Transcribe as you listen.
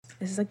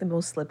This is like the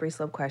most slippery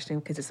slope question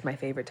because it's my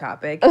favorite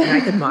topic and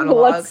I could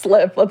monologue. Let's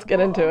slip. Let's get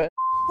into it.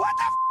 What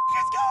the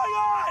is going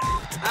on?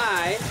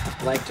 I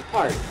like to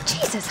party.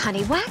 Jesus,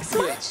 honey, wax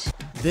much?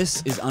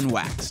 This is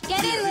Unwaxed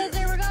Get in,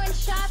 loser, we're going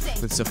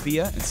shopping. with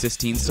Sophia and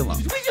Sistine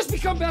Stallone. Did we just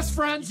become best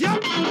friends?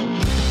 Yep.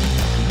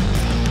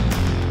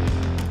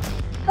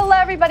 Hello,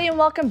 everybody, and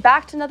welcome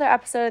back to another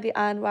episode of the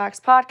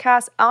Unwaxed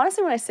podcast.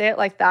 Honestly, when I say it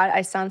like that,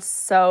 I sound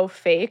so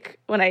fake.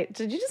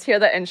 Did you just hear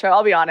the intro?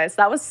 I'll be honest,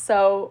 that was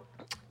so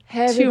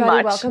Hey everybody,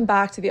 much. welcome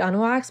back to the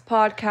Unwaxed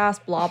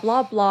podcast, blah,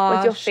 blah, blah.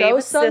 With your show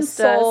favorite some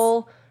sisters.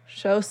 soul,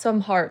 show some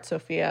heart,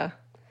 Sophia.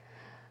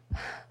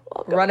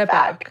 welcome Run it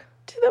back.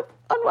 to the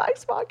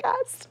Unwaxed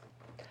podcast.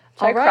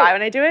 Should I All right. cry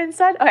when I do it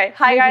instead? Okay,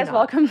 hi Maybe guys, not.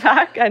 welcome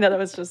back. I know that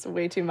was just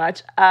way too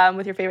much.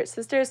 With your favorite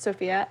sisters,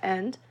 Sophia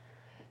and...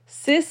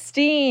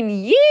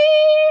 Sistine,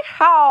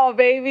 yeehaw,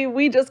 baby.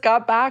 We just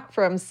got back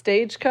from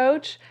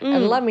Stagecoach,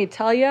 and let me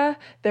tell you,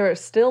 there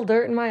is still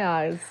dirt in my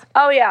eyes.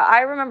 Oh yeah,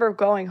 I remember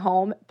going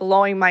home,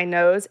 blowing my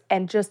nose,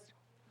 and just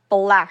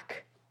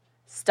black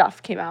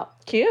stuff came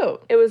out.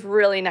 Cute. It was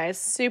really nice,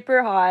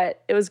 super hot.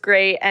 It was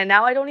great, and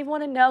now I don't even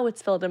want to know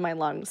what's filled in my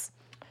lungs.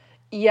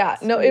 Yeah,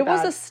 no, really it was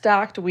bad. a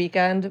stacked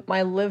weekend.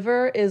 My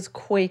liver is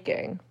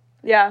quaking.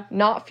 Yeah.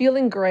 Not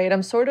feeling great.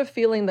 I'm sort of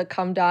feeling the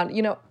come down.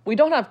 You know, we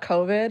don't have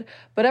COVID,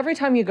 but every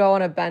time you go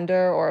on a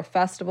bender or a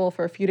festival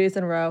for a few days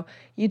in a row,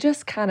 you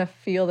just kind of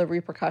feel the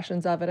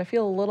repercussions of it. I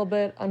feel a little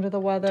bit under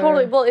the weather.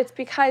 Totally. Well, it's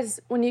because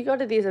when you go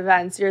to these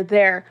events, you're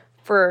there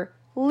for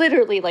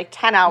literally like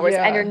 10 hours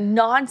Yeah. and you're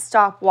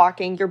nonstop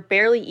walking. You're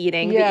barely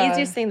eating. Yeah. The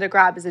easiest thing to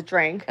grab is a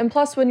drink. And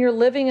plus, when you're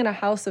living in a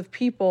house of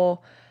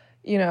people,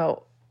 you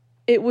know,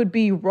 it would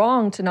be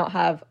wrong to not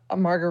have a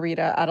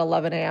margarita at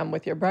 11 a.m.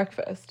 with your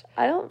breakfast.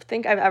 I don't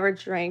think I've ever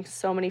drank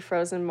so many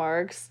frozen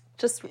margs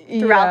just throughout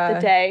Yeah. the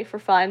day for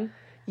fun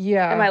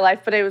Yeah. in my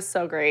life, but it was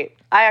so great.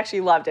 I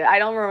actually loved it. I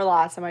don't remember the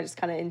last time I just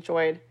kind of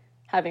enjoyed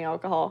having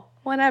alcohol.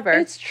 Whenever.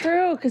 It's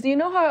true, because you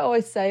know how I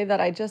always say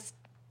that I just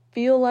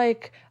feel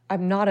like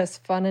I'm not as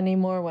fun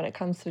anymore when it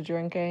comes to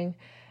drinking.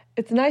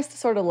 It's nice to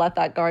sort of let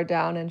that guard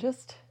down and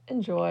just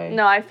enjoy.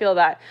 No, I feel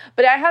that.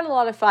 But I had a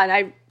lot of fun.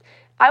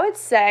 I would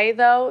say,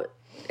 though,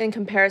 in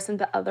comparison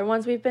to other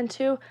ones we've been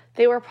to,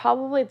 they were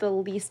probably the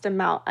least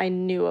amount I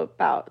knew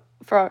about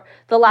for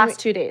the last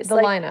 2 days. the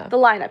lineup. The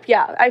lineup,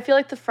 yeah. I feel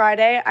like the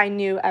Friday, I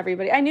knew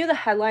everybody. I knew the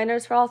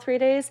headliners for all 3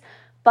 days,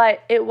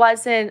 but it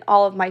wasn't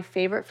all of my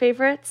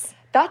favorites.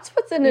 That's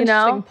what's an You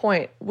interesting know?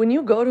 point. When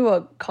you go to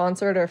a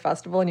concert or a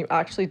festival and you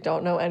actually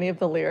don't know any of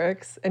the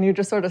lyrics and you're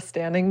just sort of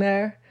standing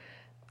there,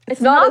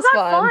 It's not not as that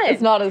fun. fun.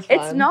 It's not as fun.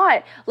 It's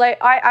not.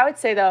 Like, I would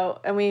say, though,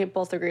 and we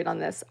both agreed on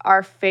this,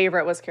 our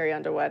favorite was Carrie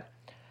Underwood.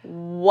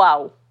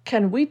 Wow.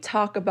 Can we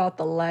talk about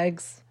the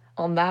legs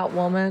on that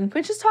woman? Can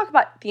we just talk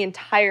about the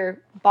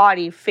entire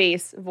body,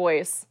 face,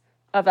 voice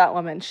of that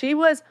woman? She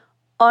was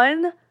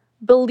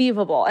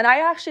unbelievable. And I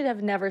actually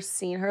have never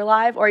seen her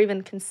live or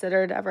even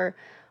considered ever.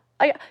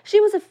 I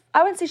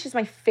wouldn't say she's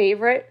my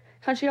favorite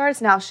country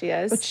artist. Now she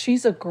is. But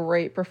she's a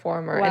great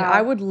performer. And Wow.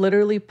 I would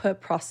literally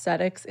put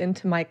prosthetics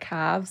into my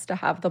calves to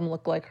have them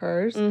look like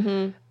hers.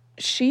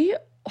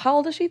 How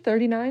old is she?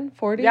 39,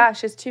 40? Yeah,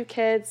 she has 2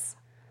 kids,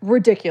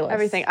 Ridiculous.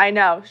 everything. I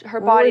know. Her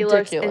body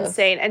Ridiculous. looks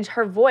insane. And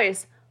her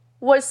voice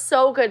was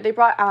so good. They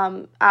brought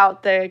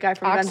out the guy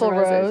from Guns N' Axl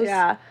Roses. Rose.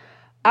 Yeah.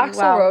 Axl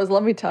Wow. Rose,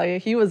 let me tell you,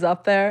 he was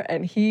up there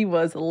and he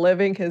was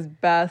living his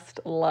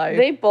best life.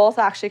 They both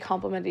actually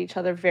complimented each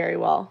other very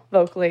well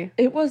vocally.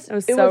 It was so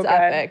good.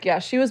 epic. Yeah,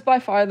 she was by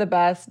far the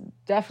best.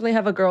 Definitely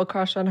have a girl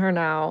crush on her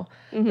now.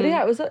 Mm-hmm. But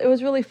yeah, it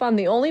was really fun.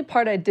 The only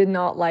part I did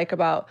not like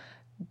about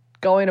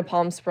going to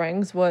Palm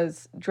Springs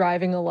was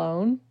driving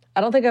alone.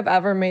 I don't think I've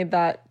ever made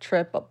that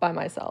trip by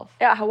myself.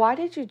 Yeah, why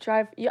did you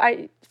drive?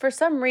 For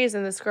some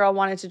reason, this girl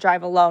wanted to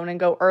drive alone and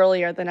go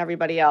earlier than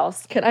everybody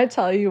else. Can I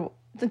tell you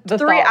the 3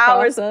 thought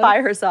hours process?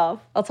 by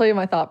herself. I'll tell you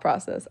my thought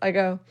process. I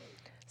go,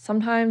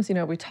 sometimes, you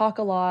know, we talk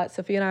a lot.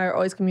 Sophia and I are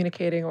always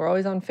communicating. We're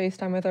always on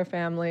FaceTime with our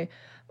family.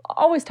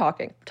 Always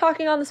talking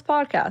on this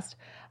podcast.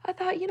 I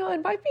thought, you know,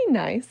 it might be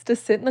nice to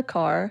sit in the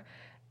car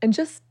and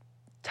just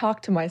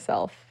talk to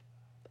myself.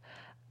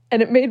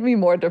 And it made me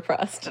more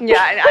depressed.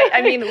 Yeah, and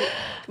I mean,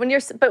 when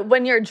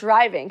you're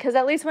driving, because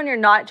at least when you're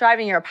not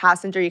driving, you're a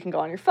passenger. You can go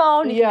on your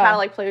phone. You can Yeah. kind of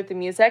like play with the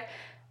music.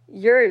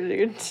 You're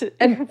And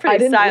pretty I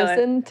didn't silent.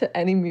 listen to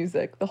any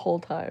music the whole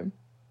time.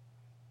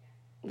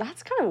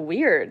 That's kind of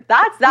weird.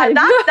 That's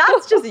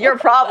just your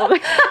problem.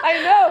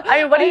 I know.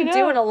 I mean, what do I you do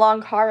know. in a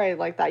long car ride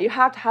like that? You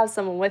have to have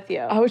someone with you.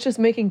 I was just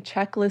making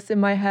checklists in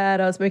my head.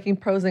 I was making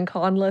pros and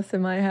con lists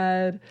in my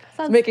head. I was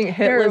Sounds making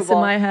hit lists in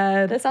terrible. my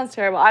head. That sounds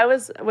terrible. I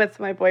was with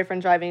my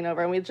boyfriend driving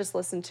over, and we just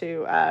listened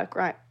to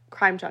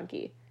Crime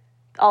Junkie,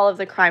 all of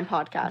the crime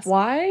podcasts.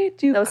 Why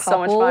do That was so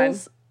much fun.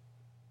 couples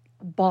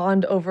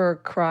bond over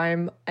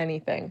crime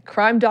anything?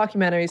 Crime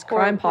documentaries,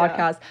 crime yeah.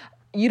 podcasts.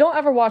 you don't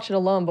ever watch it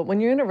alone, but when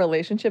you're in a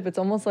relationship, it's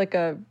almost like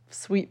a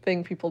sweet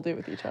thing people do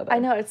with each other. I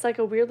know, it's like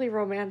a weirdly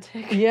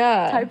romantic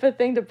Yeah. type of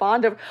thing to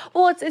bond over.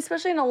 Well, it's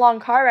especially in a long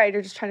car ride,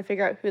 you're just trying to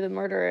figure out who the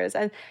murderer is.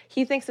 And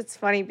he thinks it's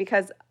funny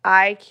because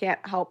I can't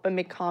help but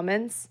make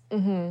comments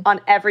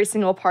on every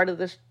single part of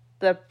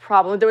the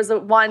problem. There was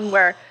one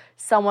where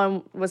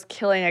someone was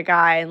killing a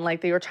guy and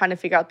like they were trying to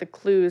figure out the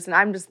clues, and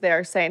I'm just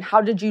there saying,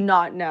 how did you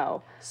not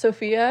know?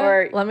 Sophia,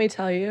 Or- let me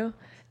tell you,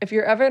 if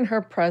you're ever in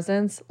her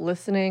presence,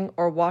 listening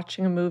or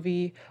watching a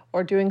movie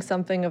or doing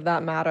something of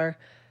that matter,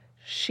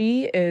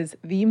 she is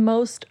the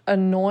most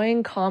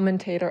annoying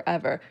commentator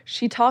ever.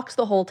 She talks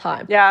the whole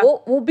time. Yeah.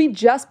 We'll be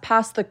just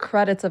past the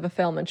credits of a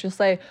film and she'll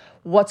say,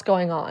 what's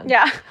going on?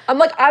 Yeah. I'm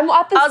like, I'm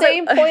at the I was like-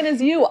 same point as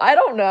you. I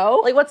don't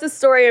know. Like, what's the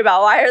story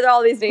about? Why are there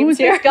all these names Who's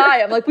here? this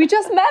guy? I'm like, we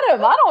just met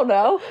him. I don't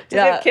know. Do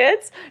they have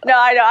kids? No,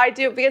 I know, I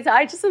do, because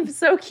I just am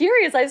so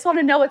curious. I just want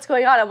to know what's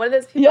going on. I'm one of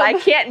those people, Yeah. I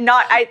can't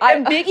not,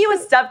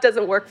 ambiguous stuff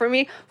doesn't work for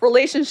me,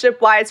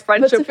 relationship-wise,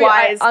 But Sophia,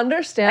 friendship-wise. I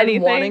understand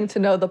anything. wanting to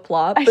know the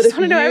plot, I but just if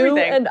wanna know you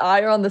everything. and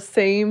I are on the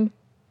same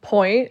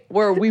point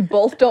where we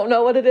both don't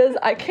know what it is,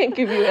 I can't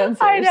give you answers.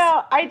 I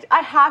know.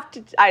 I have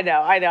to. I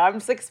know. I'm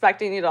just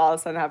expecting you to all of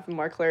a sudden have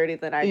more clarity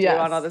than I do Yes.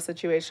 on all the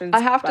situations. I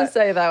have to but-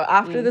 say though,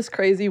 after this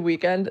crazy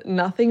weekend,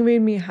 nothing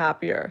made me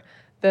happier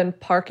than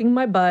parking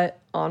my butt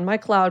on my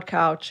cloud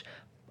couch,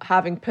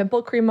 having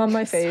pimple cream on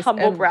my face.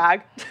 humble and-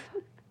 brag.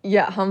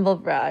 Yeah, humble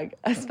brag.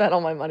 I spent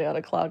all my money on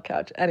a cloud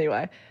couch.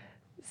 Anyway,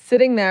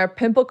 sitting there,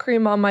 pimple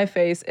cream on my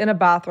face in a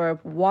bathrobe,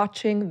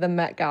 watching the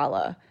Met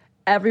Gala.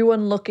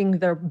 Everyone looking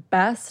their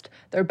best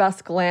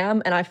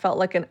glam, and I felt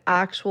like an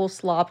actual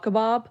slob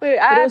kebab. Wait,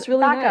 but it was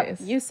really back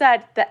nice. up. You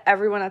said that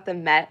everyone at the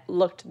Met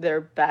looked their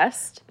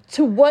best.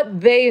 To what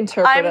they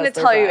interpret I'm going as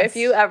to their tell you,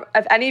 best.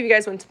 if any of you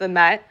guys went to the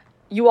Met,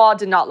 you all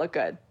did not look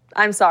good.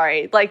 I'm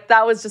sorry. Like,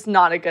 that was just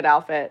not a good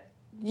outfit.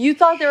 You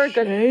thought they were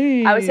good.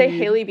 I would say Shade.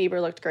 Hailey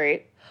Bieber looked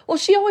great. Well,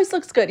 she always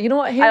looks good. You know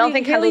what? Haley, don't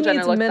think Haley Kendall Jenner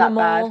needs looked that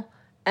minimal bad.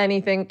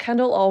 anything.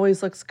 Kendall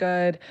always looks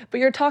good. But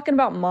you're talking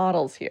about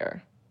models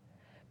here.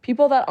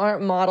 People that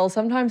aren't models,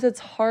 sometimes it's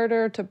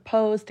harder to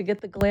pose to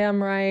get the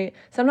glam right.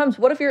 Sometimes,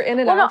 what if you're in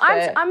an Well, no,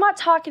 outfit? I'm not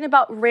talking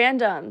about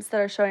randoms that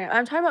are showing up.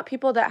 I'm talking about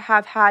people that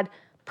have had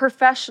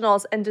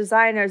professionals and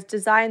designers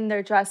design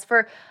their dress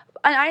for,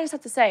 and I just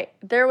have to say,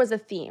 there was a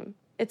theme.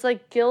 It's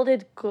like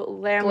gilded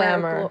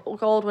glamour.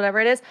 Gold, whatever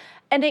it is.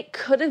 And it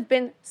could have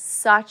been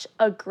such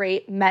a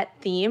great Met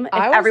theme if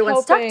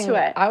everyone stuck to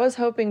it. I was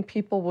hoping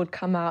people would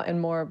come out in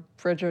more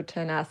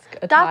Bridgerton-esque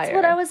attire. That's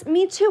what I was,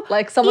 me too.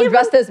 Like someone Even-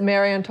 dressed as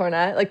Marie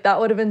Antoinette. Like that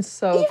would have been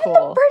so Even cool.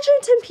 the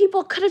Bridgerton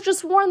people could have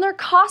just worn their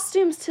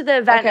costumes to the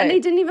event, and Okay. they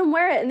didn't even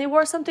wear it, and they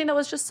wore something that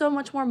was just so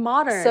much more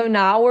modern. So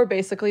now we're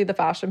basically the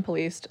fashion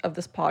police of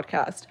this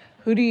podcast.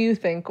 Who do you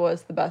think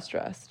was the best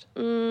dressed?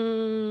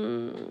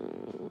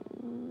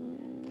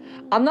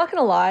 I'm not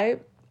gonna lie,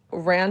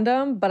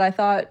 random, but I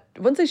thought, I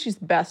wouldn't say she's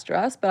best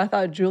dressed, but I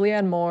thought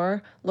Julianne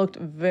Moore looked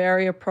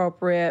very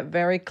appropriate,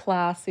 very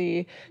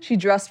classy. She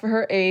dressed for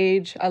her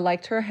age. I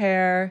liked her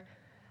hair.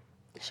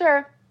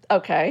 Sure.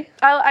 Okay.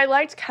 I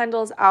liked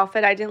Kendall's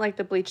outfit. I didn't like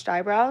the bleached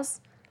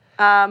eyebrows.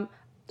 I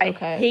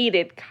Okay.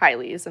 hated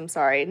Kylie's. I'm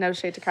sorry. No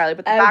shade to Kylie,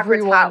 but the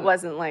backwards hat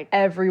wasn't like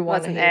Everyone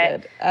wasn't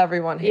hated. it.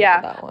 Everyone hated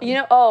Yeah. that one. You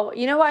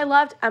know what I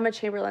loved? Emma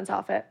Chamberlain's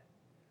outfit.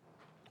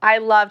 I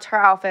loved her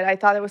outfit. I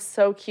thought it was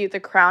so cute, the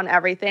crown,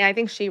 everything. I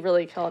think she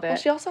really killed it. Well,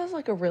 she also has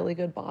like a really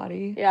good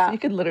body. Yeah. So you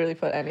could literally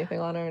put anything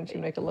on her and she'd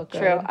make it look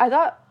True.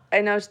 good. I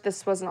know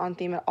this wasn't on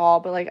theme at all,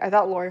 but like I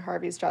thought Lori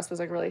Harvey's dress was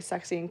like really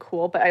sexy and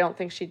cool, but I don't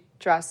think she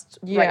dressed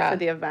right Yeah. for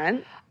the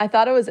event. I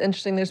thought it was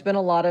interesting. There's been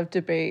a lot of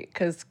debate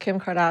because Kim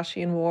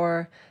Kardashian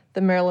wore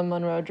the Marilyn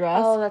Monroe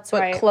dress. Oh, that's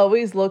but right.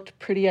 Khloe's looked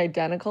pretty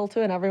identical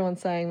to it, and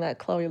everyone's saying that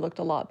Khloe looked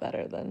a lot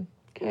better than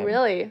Kim.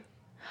 Really?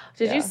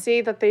 Did Yeah. you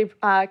see that they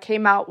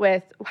came out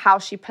with how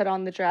she put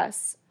on the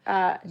dress?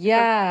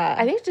 Yeah.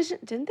 I think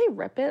didn't they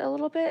rip it a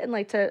little bit and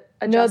like to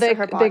adjust no, to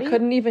her body? they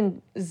couldn't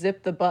even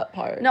zip the butt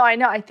part. No, I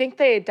know. I think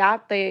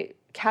they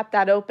kept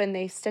that open.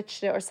 They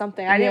stitched it or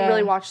something. I didn't Yeah.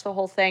 really watch the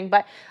whole thing,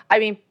 but I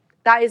mean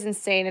that is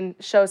insane and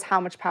shows how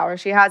much power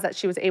she has that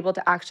she was able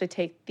to actually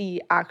take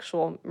the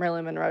actual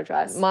Marilyn Monroe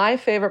dress. My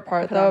favorite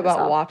part, Put though, on about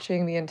herself.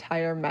 watching the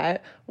entire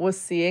Met was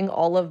seeing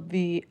all of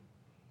the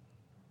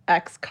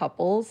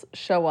ex-couples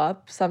show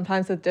up,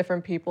 sometimes with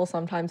different people,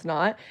 sometimes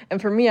not.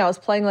 And for me, I was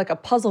playing like a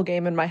puzzle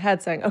game in my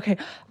head saying, okay,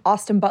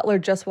 Austin Butler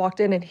just walked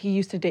in and he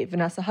used to date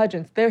Vanessa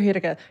Hudgens. They're here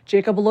together.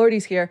 Jacob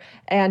Elordi's here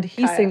and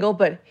he's Kaya. single,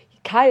 but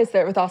Kaya's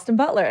there with Austin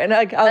Butler. And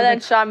I was and then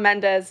like, Shawn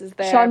Mendes is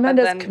there. Shawn but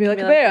Mendes, then Camila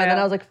Cabello. And then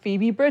I was like,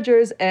 Phoebe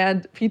Bridgers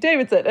and Pete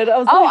Davidson. And I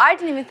was oh, like, I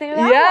didn't even think of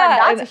that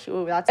Yeah,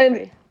 one. That's and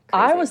pretty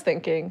I crazy. was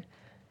thinking,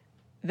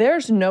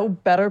 there's no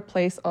better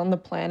place on the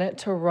planet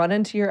to run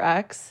into your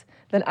ex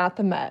than at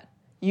the Met.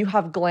 You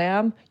have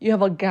glam, you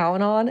have a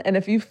gown on, and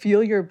if you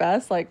feel your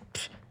best, like,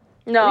 psh,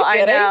 No, you I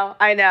kidding? know.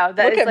 That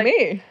look is at like,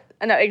 me.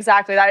 I know,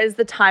 exactly. That is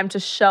the time to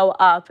show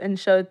up and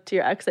show to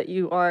your ex that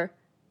you are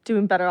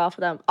doing better off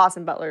of them.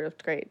 Austin Butler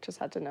looked great. Just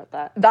had to note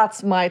that.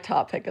 That's my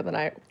top pick of the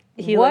night.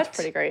 He What looked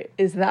pretty great.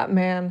 is that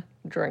man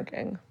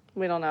drinking?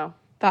 We don't know.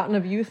 Fountain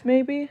of Youth,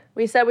 maybe?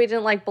 We said we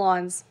didn't like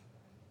blondes.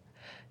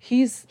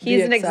 He's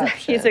He's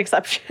exception. an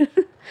exception.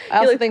 I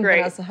also looked think great.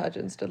 Vanessa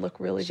Hudgens did look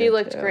really good. She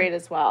looked too. great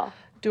as well.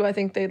 Do I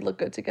think they'd look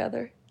good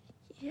together?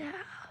 Yeah,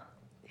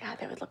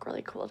 they would look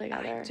really cool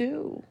together. I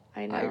do.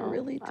 I know. I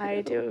really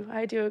do.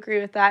 I do agree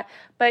with that.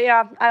 But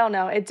yeah, I don't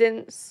know. It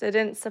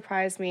didn't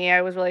surprise me.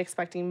 I was really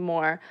expecting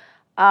more.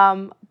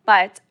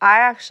 But I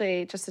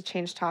actually, just to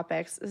change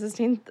topics,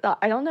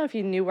 I don't know if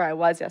you knew where I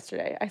was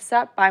yesterday. I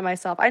sat by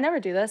myself. I never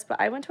do this, but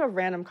I went to a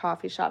random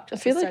coffee shop I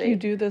just feel to like study. you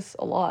do this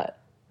a lot.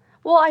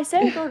 Well, I say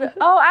I go to.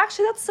 Oh,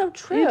 actually, that's so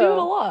true. You do it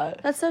a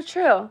lot. That's so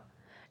true.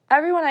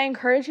 Everyone, I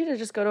encourage you to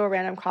just go to a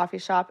random coffee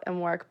shop and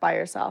work by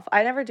yourself.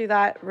 I never do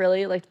that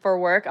really, like for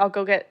work. I'll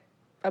go get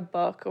a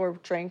book or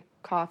drink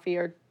coffee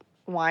or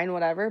wine,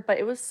 whatever. But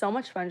it was so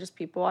much fun just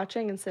people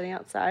watching and sitting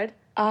outside.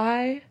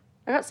 I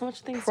got so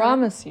much things done.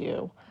 promise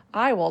you,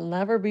 I will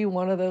never be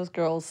one of those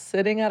girls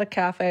sitting at a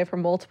cafe for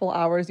multiple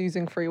hours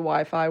using free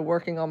Wi-Fi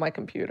working on my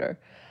computer.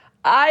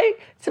 Why?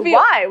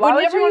 Why would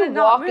whenever you wanna you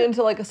not walk move?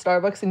 into like a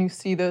Starbucks and you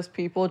see those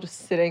people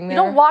just sitting there?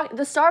 You don't walk.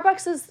 The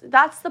Starbucks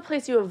that's the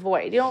place you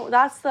avoid. You don't.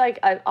 That's like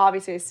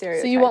obviously a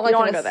stereotype. So you want like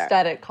don't an wanna go there.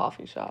 aesthetic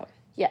coffee shop?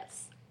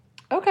 Yes.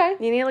 Okay.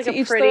 You need like To a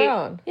each pretty. their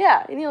own.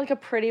 Yeah, you need like a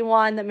pretty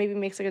one that maybe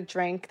makes like a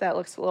drink that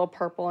looks a little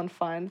purple and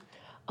fun.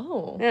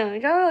 Oh. Yeah,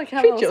 you gotta like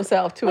have Treat a little-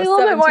 yourself to like a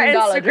little bit more $17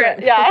 Instagram.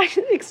 drink. Yeah,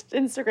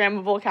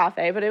 Instagrammable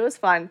cafe, but it was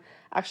fun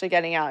actually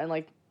getting out and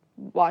like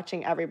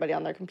watching everybody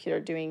on their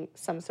computer doing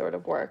some sort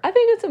of work. I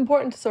think it's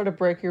important to sort of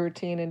break your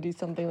routine and do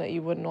something that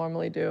you wouldn't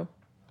normally do.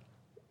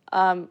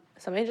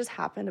 Something just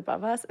happened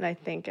above us, and I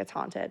think it's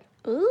haunted.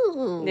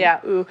 Ooh.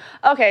 Yeah, ooh.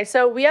 Okay,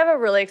 so we have a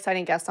really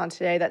exciting guest on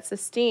today that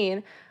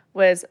Sistine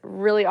was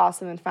really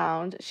awesome and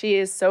found. She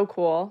is so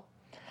cool.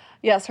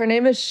 Yes, her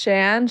name is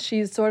Shan.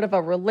 She's sort of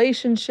a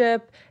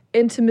relationship,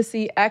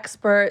 intimacy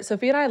expert.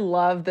 Sophie and I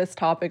love this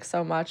topic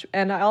so much.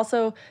 And I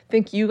also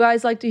think you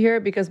guys like to hear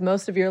it because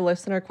most of your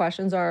listener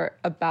questions are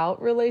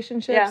about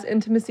relationships, Yeah.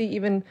 intimacy,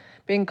 even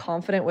being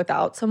confident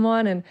without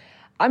someone. And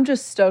I'm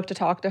just stoked to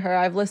talk to her.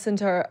 I've listened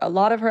to a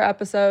lot of her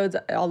episodes.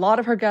 A lot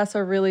of her guests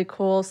are really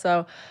cool.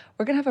 So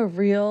we're going to have a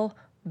real,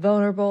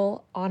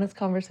 vulnerable, honest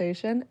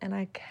conversation. And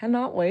I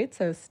cannot wait.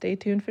 So stay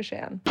tuned for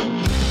Shan.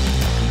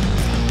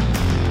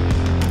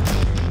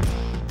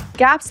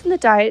 Gaps in the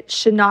diet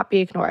should not be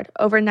ignored.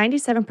 Over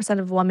 97%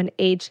 of women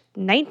aged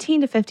 19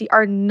 to 50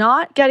 are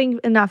not getting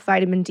enough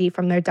vitamin D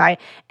from their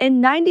diet,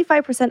 and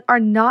 95% are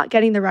not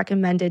getting the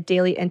recommended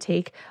daily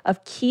intake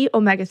of key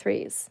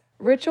omega-3s.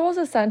 Ritual's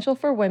Essential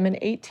for Women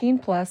 18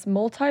 Plus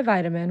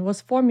multivitamin was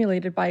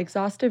formulated by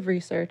exhaustive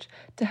research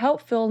to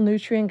help fill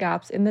nutrient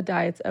gaps in the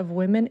diets of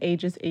women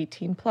ages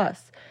 18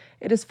 plus.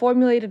 It is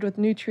formulated with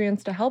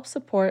nutrients to help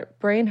support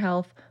brain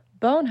health,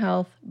 bone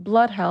health,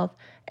 blood health,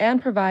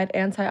 and provide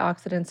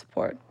antioxidant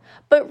support.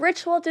 But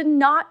Ritual did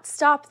not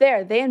stop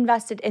there. They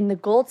invested in the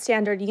gold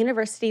standard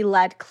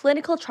university-led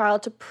clinical trial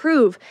to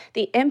prove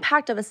the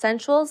impact of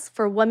Essentials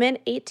for Women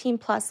 18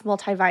 plus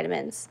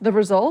multivitamins. The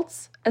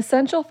results?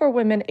 Essential for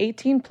Women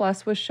 18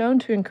 plus was shown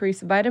to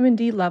increase vitamin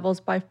D levels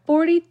by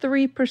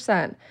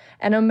 43%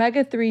 and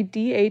omega-3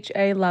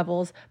 DHA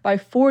levels by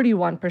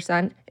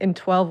 41% in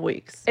 12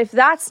 weeks. If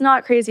that's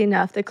not crazy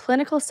enough, the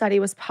clinical study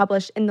was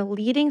published in the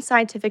leading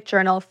scientific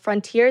journal,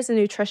 Frontiers in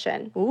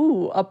Nutrition.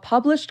 Ooh, a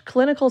published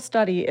clinical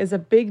study is a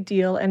big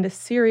deal and a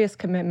serious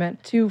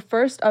commitment to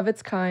first of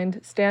its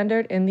kind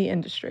standard in the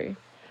industry.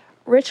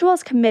 Ritual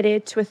is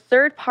committed to a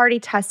third-party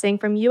testing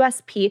from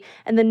USP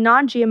and the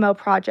Non-GMO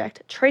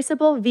Project,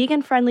 traceable,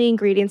 vegan-friendly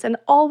ingredients, and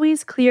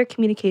always clear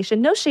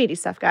communication. No shady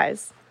stuff,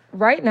 guys.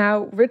 Right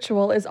now,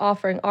 Ritual is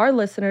offering our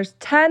listeners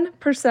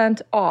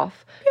 10%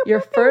 off your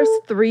first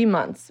 3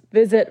 months.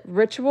 Visit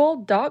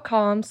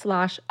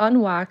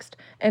ritual.com/unwaxed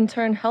and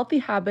turn healthy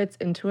habits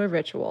into a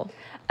ritual.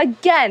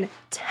 Again,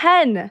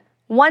 10%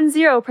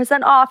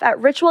 off at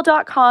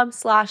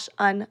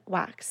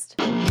ritual.com/unwaxed.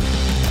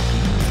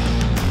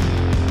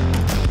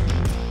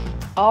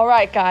 All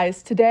right,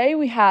 guys, today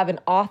we have an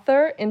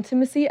author,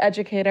 intimacy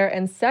educator,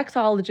 and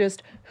sexologist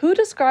who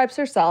describes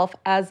herself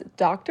as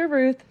Dr.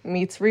 Ruth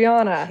meets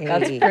Rihanna.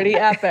 That's pretty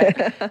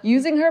epic.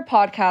 Using her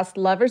podcast,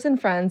 Lovers and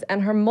Friends,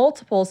 and her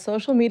multiple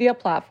social media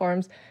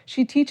platforms,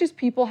 she teaches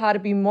people how to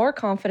be more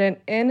confident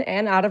in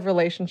and out of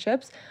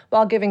relationships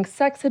while giving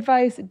sex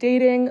advice,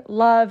 dating,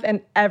 love,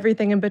 and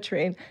everything in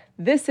between.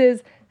 This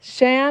is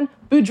Shan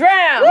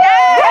Boudram.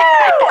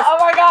 Oh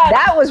my God.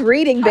 That was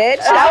reading, bitch.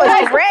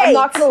 That was great. I'm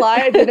not gonna lie,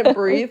 I didn't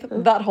breathe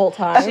that whole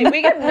time.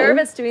 We get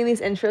nervous doing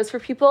these intros for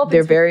people.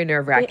 They're because very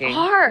nerve-wracking. They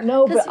are.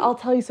 No, 'Cause- but I'll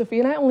tell you, Sophie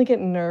and I only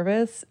get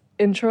nervous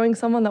introing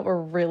someone that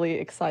we're really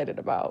excited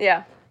about.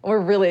 Yeah. We're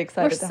really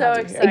excited to so have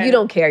you excited. here. You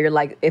don't care. You're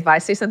like, if I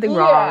say something Yeah.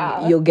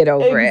 wrong, you'll get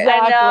over it.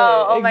 Exactly, I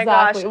know. Oh my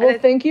gosh. exactly. And Well,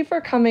 it- thank you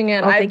for coming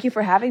in. Oh, thank you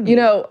for having me. You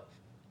know,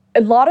 a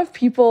lot of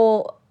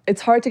people,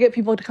 it's hard to get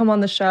people to come on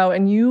the show,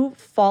 and you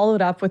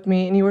followed up with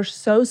me, and you were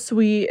so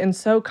sweet and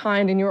so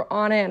kind, and you were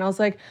on it, and I was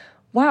like,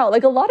 wow,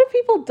 like a lot of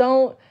people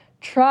don't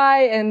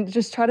try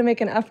to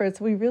make an effort.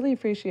 So we really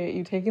appreciate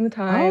you taking the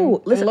time.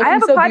 Oh, listen, and I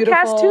have a looking so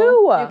podcast beautiful.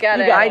 too. You get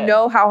it. I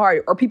know how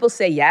hard, or people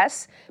say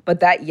yes, but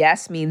that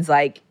yes means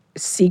like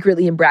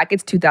secretly in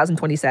brackets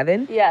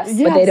 2027. Yes.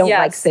 But they don't Yes.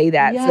 like say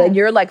that. So then Yes.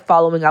 you're like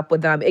following up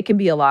with them. It can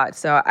be a lot.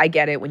 So I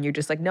get it when you're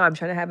just like, no, I'm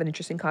trying to have an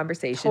interesting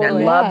conversation.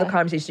 Totally. I love Yeah. the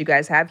conversation you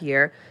guys have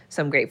here.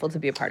 So I'm grateful to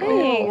be a part of it.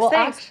 Thanks. Well,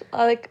 Thanks.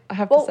 I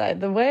have to say,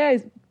 the way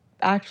I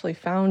actually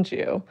found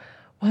you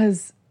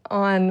was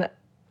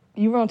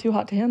you were on Too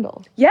Hot to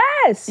Handle.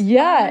 Yes.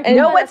 Yeah. You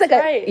know what's that's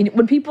like right.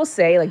 when people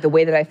say like the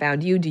way that I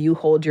found you, do you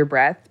hold your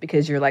breath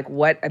because you're like,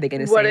 what are they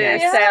going to say What did I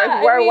next? say?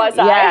 Like, where was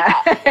I? Yeah.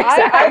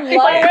 I love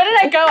Like, where did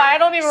I go? I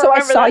don't even So I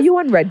remember. saw this. you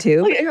on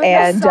RedTube, I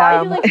and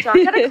saw you like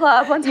drunk at a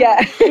club one time.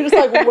 yeah. You're just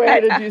like, where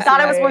did you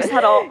Thought see it was me? more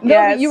subtle. No,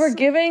 Yes. but you were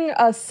giving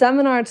a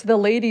seminar to the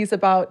ladies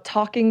about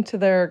talking to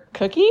their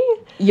cookie.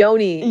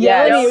 Yoni.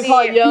 Yes. Yoni, we call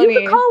it Yoni. You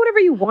can call it whatever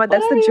you want.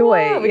 That's Whatever the you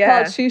joy. want. We yeah.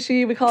 call it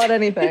shishi. We call it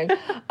anything.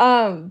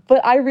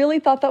 But I really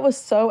thought that was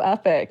so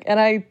epic, and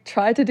I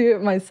tried to do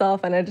it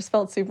myself, and I just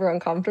felt super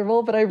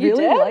uncomfortable. But I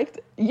really did? liked.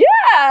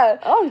 Yeah.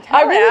 Oh,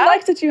 I really yeah.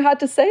 liked what you had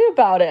to say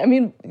about it. I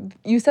mean,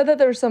 you said that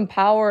there was some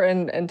power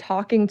in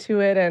talking to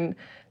it and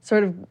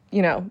sort of,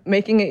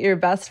 making it your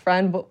best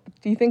friend. But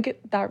do you think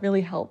that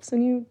really helps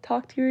when you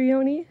talk to your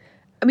yoni?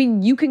 I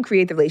mean, you can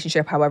create the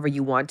relationship however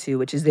you want to,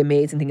 which is the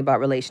amazing thing about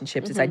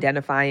relationships. It's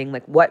identifying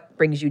like what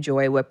brings you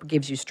joy, what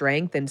gives you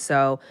strength. And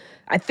so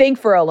I think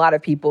for a lot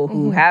of people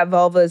who have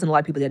vulvas and a lot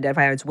of people that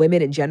identify as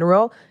women in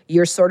general,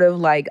 you're sort of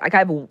like I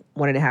have a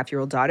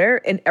 1.5-year-old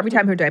daughter, and every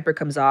time her diaper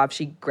comes off,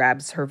 she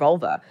grabs her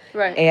vulva.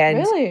 Right. And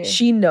Really?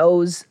 she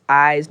knows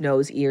eyes,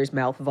 nose, ears,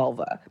 mouth,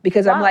 vulva.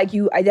 Because I'm like,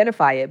 you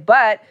identify it.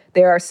 But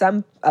there are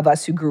some of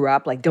us who grew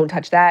up like, don't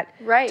touch that.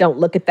 Right. Don't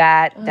look at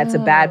that. That's a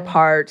bad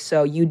part.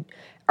 So you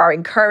are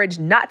encouraged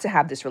not to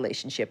have this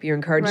relationship. You're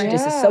encouraged to Right.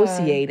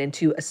 disassociate and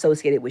to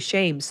associate it with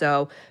shame.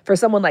 So for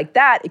someone like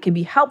that, it can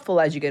be helpful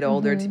as you get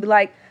older to be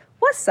like,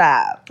 what's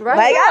up? Right.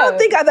 Like, I don't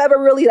think I've ever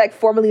really like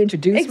formally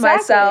introduced Exactly.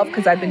 myself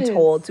because I've been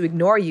told to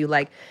ignore you.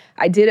 Like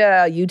I did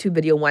a YouTube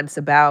video once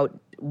about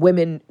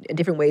women in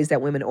different ways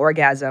that women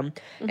orgasm.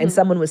 And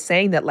someone was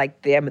saying that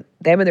like them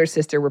and their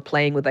sister were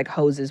playing with like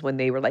hoses when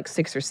they were like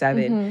 6 or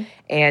 7.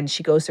 And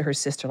she goes to her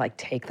sister, like,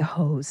 take the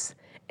hose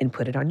and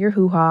put it on your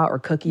hoo-ha or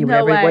cookie or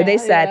No whatever, where way. they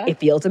said, Yeah. it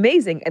feels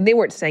amazing. And they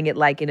weren't saying it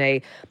like in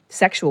a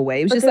sexual way.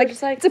 It was just they were like,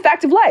 just like- it's a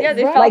fact of life. Yeah,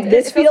 they felt like, it.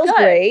 this It feels feels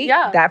good. great.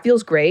 Yeah. That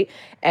feels great.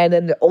 And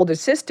then the older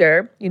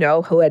sister,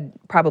 who had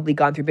probably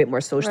gone through a bit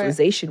more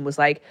socialization was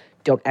like,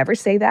 don't ever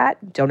say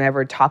that. Don't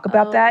ever talk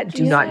about that.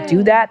 Do not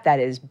do that.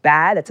 That is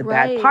bad. That's a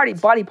bad Right.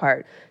 body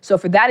part. So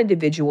for that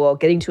individual,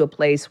 getting to a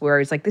place where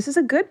it's like, this is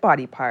a good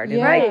body part. And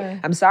Yeah. like,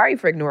 I'm sorry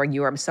for ignoring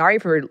you, or I'm sorry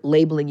for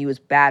labeling you as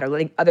bad, or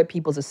letting other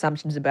people's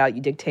assumptions about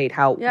you dictate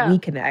how we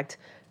connect.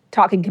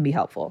 Talking can be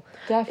helpful.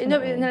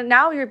 Definitely.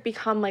 Now you're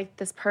become like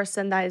this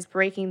person that is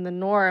breaking the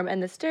norm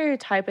and the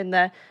stereotype and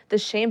the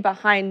shame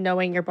behind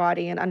knowing your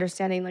body and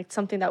understanding like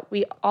something that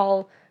we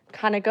all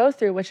kind of go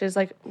through, which is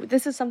like,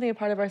 this is something a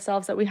part of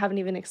ourselves that we haven't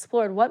even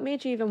explored. What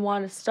made you even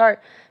want to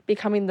start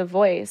becoming the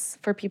voice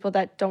for people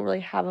that don't really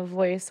have a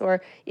voice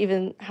or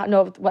even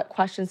know what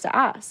questions to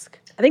ask?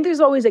 I think there's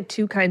always like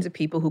two kinds of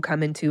people who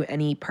come into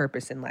any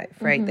purpose in life,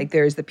 right? Like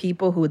there's the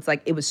people who it's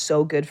like, it was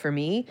so good for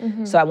me,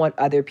 so I want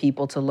other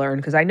people to learn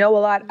because I know a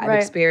lot, I've Right.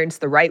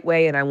 experienced the right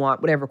way, and I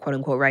want whatever quote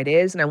unquote right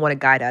is, and I want to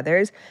guide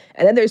others.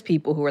 And then there's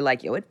people who are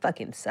like, yo, it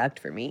fucking sucked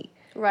for me.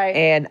 Right.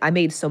 And I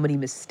made so many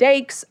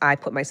mistakes. I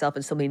put myself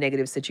in so many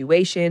negative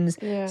situations.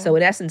 Yeah. So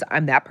in essence,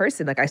 I'm that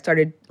person. Like I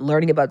started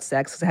learning about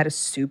sex because I had a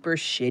super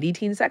shitty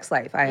teen sex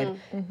life. I had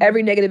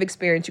every negative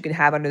experience you can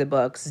have under the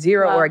books,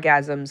 zero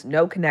orgasms,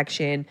 no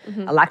connection,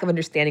 a lack of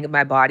understanding of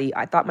my body.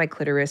 I thought my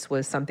clitoris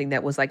was something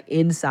that was like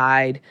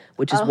inside,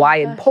 which is why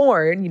in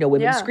porn,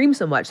 women Yeah. scream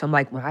so much. So I'm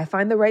like, when I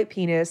find the right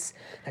penis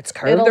that's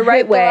curved It'll the right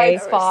hit the way,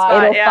 right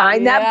spot. it'll Yeah.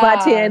 find that Yeah.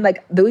 button.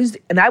 Like those,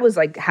 and I was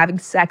like having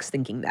sex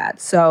thinking that.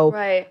 So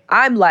Right.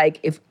 I'm like,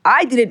 if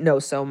I didn't know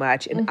so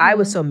much and I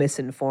was Mm-hmm. so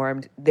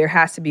misinformed, there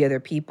has to be other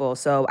people.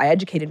 So I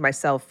educated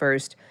myself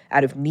first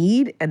out of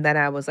need. And then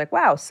I was like,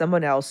 wow,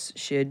 someone else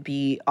should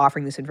be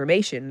offering this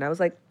information. And I was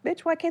like, bitch,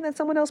 why can't that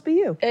someone else be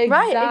you?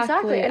 Right,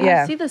 exactly. And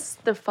Yeah. I see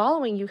the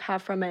following you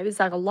have from it. It's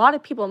like a lot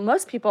of people,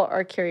 most people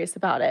are curious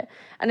about it.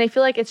 And I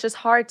feel like it's just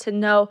hard to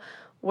know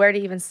where to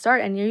even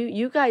start. And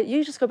you guys,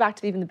 you just go back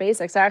to even the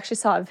basics. I actually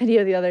saw a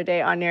video the other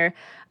day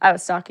I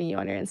was stalking you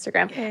on your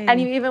Instagram.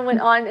 And you even went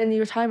on and you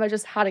were talking about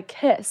just how to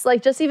kiss.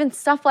 Like just even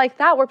stuff like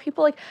that where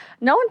people like,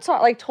 no one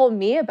told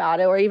me about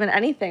it or even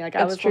anything. Like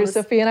I was That's true.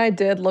 Sophie and I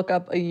did look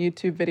up a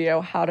YouTube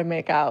video, how to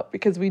make out,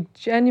 because we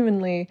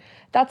genuinely,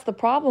 that's the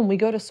problem. We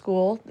go to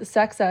school, the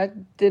sex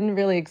ed didn't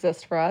really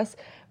exist for us.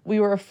 We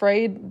were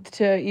afraid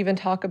to even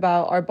talk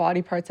about our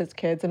body parts as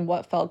kids and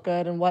what felt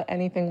good and what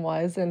anything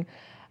was. And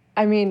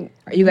I mean,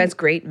 Are you guys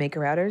great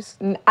maker-outers?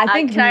 I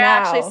think can I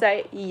now, actually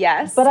say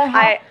yes? But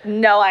I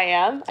know I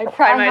am. I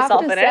pride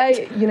myself in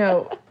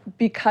it.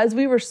 Because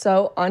we were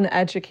so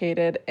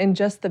uneducated in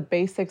just the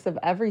basics of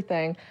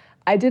everything,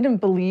 I didn't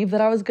believe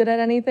that I was good at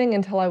anything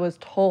until I was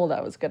told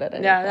I was good at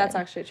anything. Yeah, that's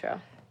actually true.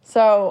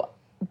 So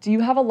do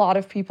you have a lot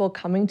of people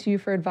coming to you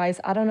for advice?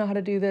 I don't know how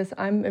to do this.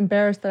 I'm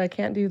embarrassed that I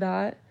can't do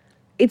that.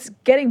 It's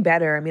getting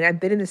better. I mean, I've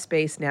been in this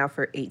space now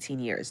for 18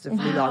 years. It's a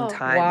really long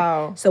time.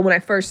 Wow. So when I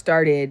first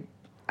started,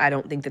 I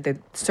don't think that the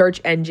search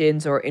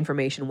engines or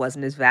information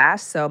wasn't as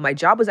vast. So my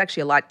job was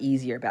actually a lot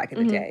easier back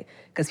in the day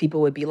because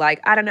people would be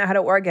like, I don't know how to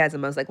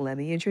orgasm. I was like, let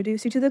me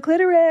introduce you to the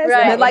clitoris.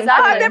 Right, And they're like, oh,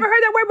 exactly. I've never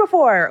heard that word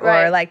before.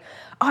 Right. Or like,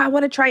 oh, I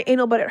want to try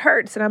anal, but it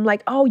hurts. And I'm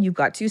like, oh, you've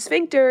got 2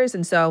 sphincters.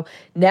 And so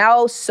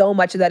now so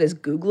much of that is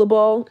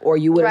Googleable or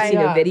you would have Right. seen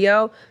Yeah. a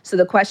video. So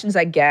the questions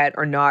I get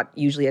are not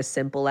usually as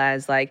simple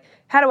as like,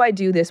 how do I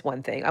do this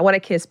one thing? I want to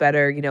kiss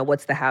better. You know,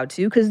 what's the how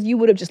to? Because you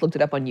would have just looked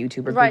it up on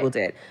YouTube or Right. Googled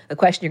it. The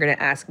question you're going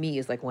to ask me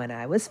is like, when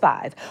I was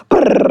 5.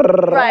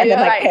 Right, And then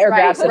like right,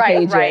 paragraphs right, of right,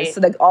 pages. right.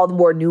 So like all the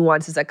more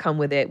nuances that come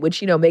with it, which,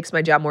 you know, makes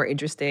my job more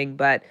interesting,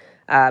 but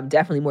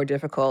definitely more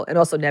difficult and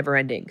also never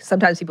ending.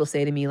 Sometimes people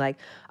say to me like,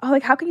 oh,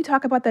 like, how can you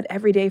talk about that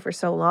every day for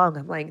so long?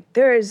 I'm like,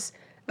 there's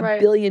a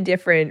Right. billion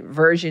different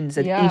versions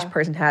that Yeah. each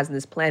person has on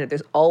this planet.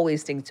 There's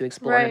always things to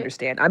explore and Right.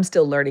 understand. I'm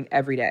still learning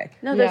every day.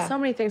 No, there's Yeah. so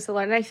many things to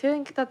learn. And I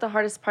think that the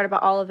hardest part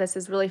about all of this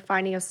is really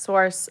finding a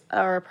source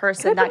or a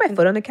person Can I that put my can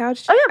foot on the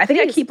couch? Oh, yeah, I think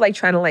I please. keep like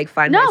trying to like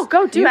find No, my,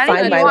 go do find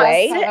anything my you want.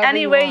 way. Sit However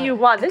any you way want. you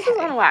want. This is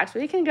unwaxed,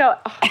 but you can go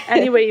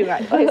any way you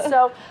want. Okay,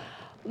 so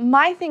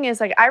my thing is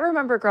like I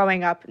remember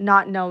growing up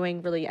not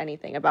knowing really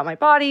anything about my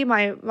body.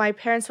 My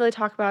parents really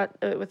talked about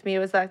it with me. It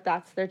was like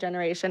that's their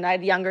generation. I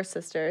had younger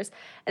sisters,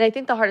 and I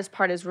think the hardest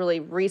part is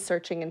really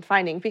researching and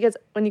finding because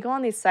when you go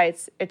on these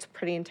sites, it's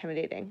pretty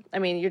intimidating. I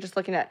mean, you're just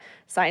looking at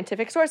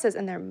scientific sources,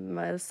 and they're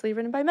mostly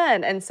written by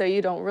men, and so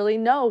you don't really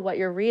know what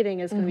you're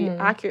reading is going to be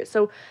accurate.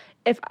 So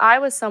if I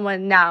was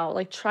someone now,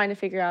 like trying to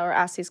figure out or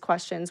ask these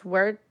questions,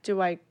 where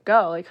do I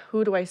go? Like,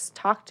 who do I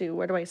talk to?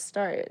 Where do I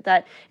start?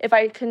 That if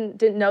I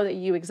didn't know that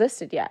you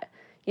existed yet,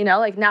 you know,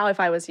 like now if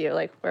I was you,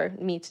 like or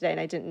me today, and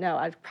I didn't know,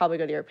 I'd probably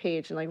go to your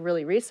page and like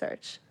really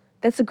research.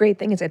 That's the great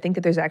thing is I think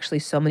that there's actually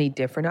so many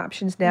different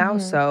options now.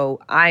 So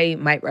I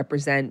might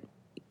represent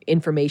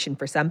information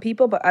for some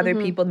people, but other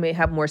people may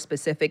have more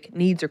specific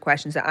needs or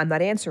questions that I'm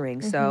not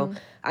answering. So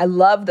I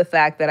love the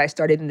fact that I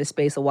started in this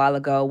space a while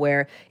ago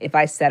where if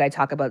I said I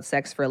talk about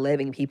sex for a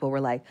living, people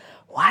were like,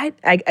 what?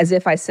 As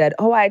if I said,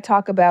 oh, I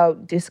talk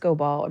about disco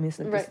ball. I mean, it's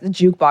like Right. the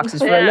jukeboxes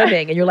for a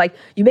living. And you're like,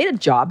 you made a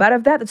job out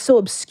of that? That's so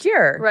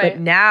obscure. Right.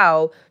 But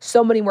now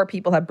so many more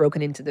people have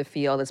broken into the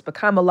field. It's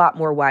become a lot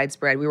more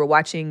widespread. We were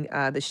watching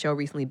the show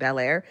recently, Bel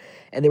Air,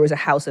 and there was a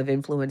house of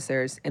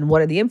influencers. And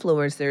one of the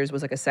influencers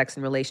was like a sex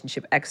and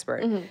relationship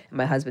expert. And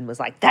my husband was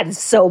like, that is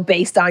so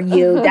based on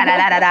you, da da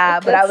da da da.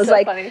 But I That's was so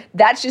like, funny.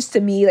 that's just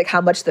to me like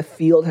how much the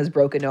field has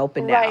broken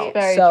open now. Right.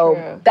 Very So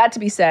true. that to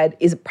be said,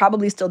 is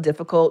probably still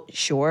difficult,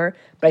 sure.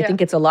 But I Yeah.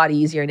 think it's a lot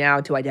easier now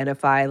to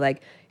identify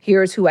like,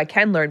 here's who I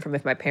can learn from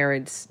if my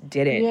parents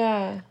didn't.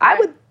 Yeah. I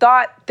would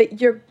thought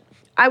that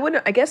I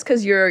wouldn't, I guess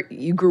because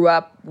you grew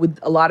up with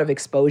a lot of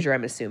exposure,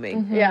 I'm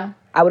assuming. Yeah.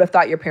 I would have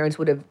thought your parents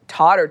would have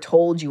taught or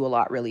told you a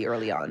lot really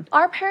early on.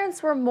 Our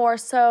parents were more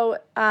so,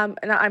 and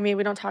I mean,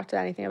 we don't talk to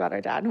anything about our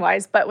dad and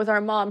wise, but with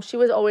our mom, she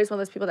was always one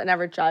of those people that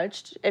never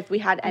judged. If we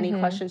had any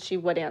questions, she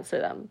would answer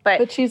them.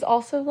 But she's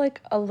also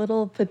like a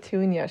little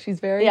petunia. She's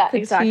very Yeah,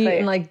 petite exactly.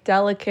 and like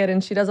delicate,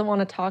 and she doesn't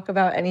want to talk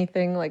about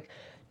anything like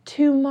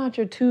too much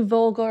or too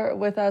vulgar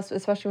with us,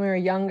 especially when we were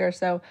younger.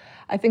 So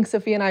I think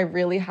Sophia and I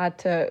really had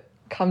to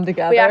come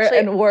together actually-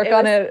 and work it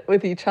on was- it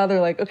with each other.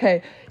 Like,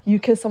 okay, you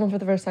kiss someone for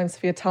the first time,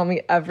 Sophia, tell me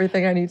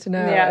everything I need to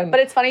know. yeah, And but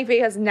it's funny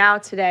because now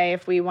today,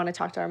 if we want to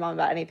talk to our mom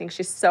about anything,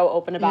 she's so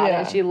open about it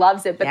and Yeah. she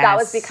loves it. But that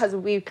was Yes. because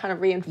we kind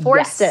of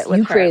reinforced it with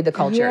you her. created the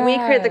culture. Yeah. We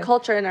created the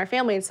culture in our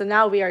family, and so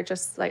now we are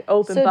just like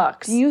open so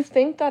books. do you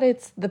think that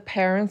it's the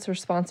parents'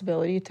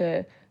 responsibility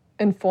to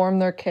inform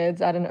their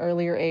kids at an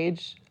earlier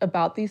age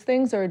about these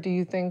things, or do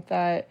you think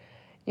that,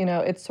 you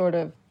know, it's sort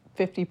of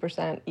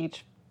 50%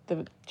 each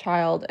the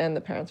child and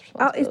the parents'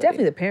 responsibility? It's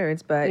definitely the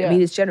parents, but Yeah. I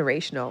mean, it's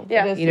generational.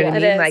 Yeah. It is, You know what I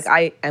yeah. mean? It Like, is.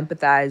 I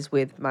empathize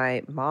with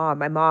my mom.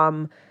 My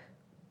mom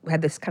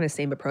had this kind of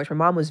same approach. My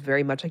mom was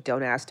very much like,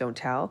 don't ask, don't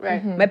tell.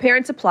 Right. My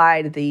parents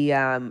applied the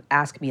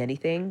ask me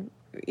anything,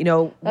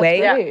 way.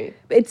 great.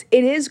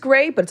 It is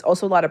great, but it's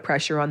also a lot of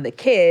pressure on the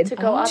kid to,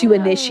 go up.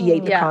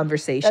 initiate the Yeah.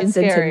 conversations That's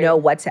and to scary. know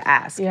what to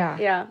ask. Yeah.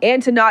 yeah.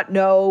 And to not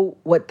know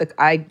what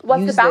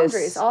What's use the boundaries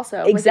this- also?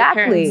 with your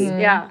Exactly.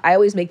 parents. Yeah. I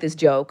always make this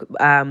joke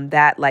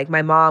that like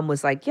my mom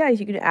was like, yeah,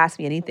 you can ask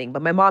me anything.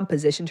 But my mom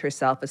positioned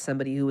herself as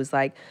somebody who was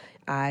like,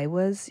 I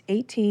was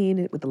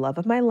 18 with the love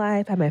of my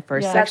life, had my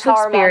first Yeah. That's sexual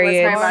how our mom was very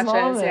experience. much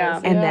Mom is, is, yeah.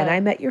 And then Yeah. I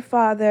met your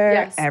father.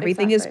 Yes,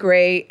 Everything is exactly.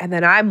 great. And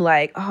then I'm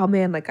like, oh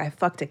man, like I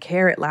fucked a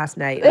carrot last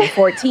night. I'm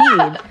 14.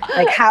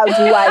 Like, how do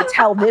I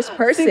tell this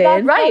person?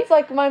 That's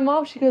like my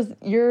mom. She goes,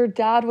 "Your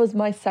dad was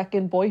my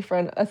second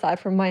boyfriend, aside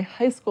from my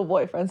high school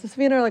boyfriend." So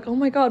Sophia and I are like, "Oh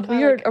my god,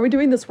 weird. Are we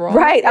doing this wrong?"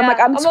 Right. I'm like,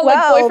 I'm I'm 12. a,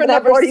 like, boyfriend and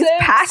I've number already 6.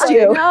 passed I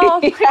you. know.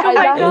 Oh my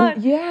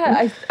God.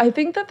 Yeah, I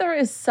think that there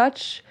is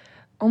such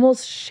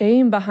almost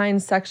shame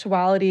behind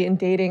sexuality and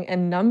dating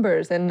and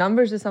numbers. And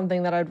numbers is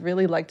something that I'd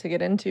really like to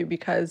get into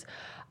because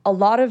a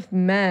lot of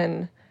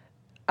men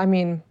I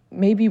mean,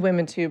 maybe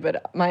women too,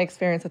 but my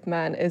experience with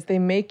men is they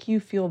make you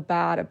feel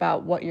bad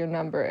about what your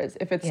number is.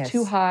 If it's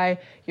too high,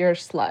 you're a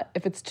slut.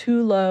 If it's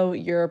too low,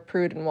 you're a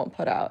prude and won't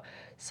put out.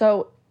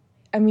 So,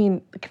 I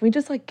mean, can we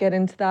just like get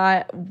into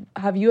that?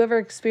 Have you ever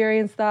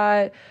experienced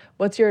that?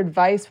 What's your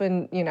advice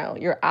when, you know,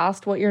 you're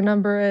asked what your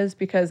number is?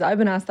 Because I've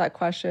been asked that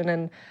question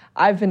and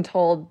I've been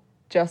told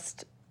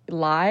just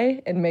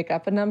lie and make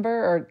up a number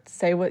or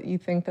say what you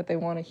think that they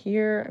want to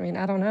hear. I mean,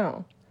 I don't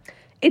know.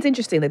 It's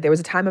interesting. Like there was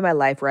a time in my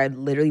life where I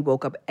literally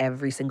woke up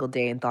every single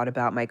day and thought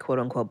about my quote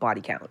unquote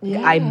body count.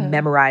 Yeah. I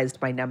memorized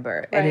my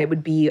number. And it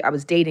would be, I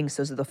was dating,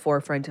 so it was at the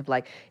forefront of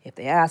like, if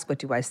they ask, what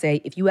do I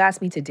say? If you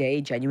ask me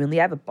today,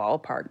 genuinely, I have a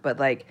ballpark. But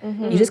like,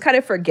 you just kind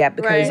of forget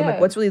because I'm like,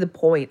 what's really the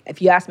point?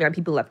 If you ask me how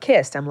people have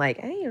kissed, I'm like,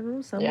 hey, I don't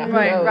know, someone.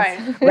 Right.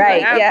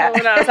 Right, yeah.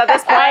 Who knows at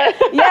this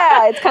point?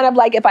 Yeah, it's kind of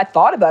like if I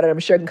thought about it, I'm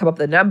sure I can come up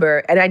with a number.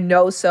 And I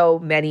know so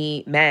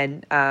many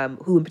men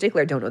who in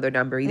particular don't know their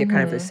number either,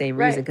 kind of for the same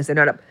reason, because they're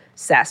not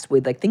obsessed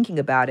with like thinking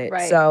about it.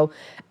 Right. So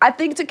I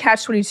think to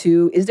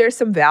catch-22, is there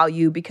some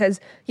value? Because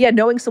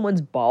knowing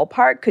someone's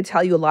ballpark could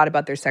tell you a lot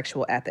about their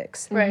sexual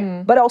ethics.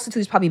 Right. But also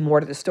there's probably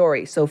more to the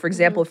story. So for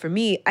example, for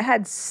me, I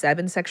had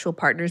 7 sexual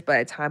partners by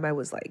the time I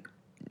was like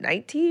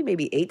 19,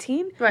 maybe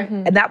 18. Right.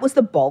 And that was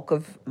the bulk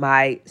of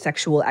my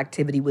sexual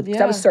activity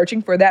because I was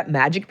searching for that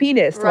magic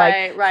penis to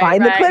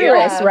find the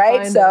clitoris,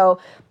 right? So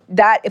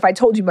that, if I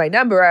told you my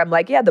number, I'm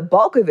like, the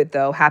bulk of it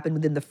though happened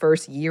within the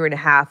first year and a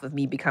half of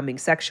me becoming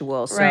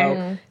sexual.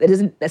 So that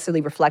isn't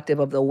necessarily reflective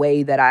of the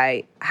way that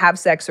I have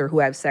sex or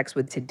who I have sex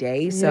with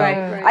today. So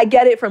I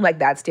get it from like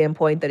that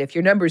standpoint that if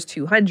your number is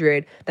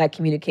 200, that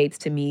communicates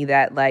to me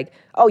that like,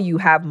 oh, you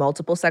have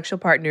multiple sexual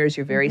partners,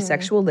 you're very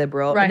sexual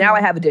liberal. And now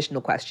I have additional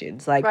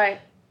questions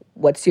like,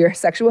 what's your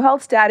sexual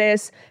health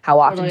status? How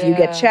often do you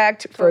get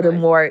checked?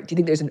 Furthermore, do you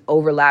think there's an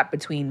overlap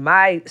between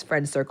my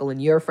friend circle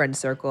and your friend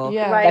circle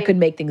that could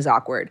make things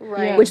awkward?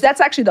 Which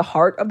that's actually the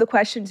heart of the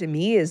question to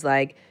me is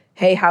like,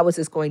 hey, how is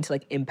this going to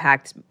like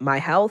impact my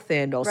health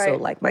and also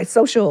like my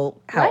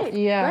social health?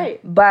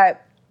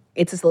 But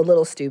it's just a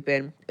little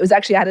stupid. It was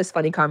actually, I had this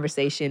funny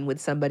conversation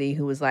with somebody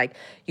who was like,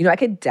 you know, I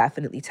could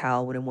definitely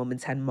tell when a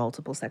woman's had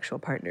multiple sexual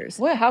partners.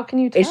 What? How can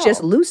you tell? It's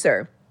just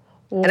looser.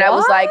 And I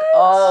was like,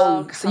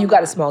 so you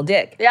got a small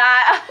dick.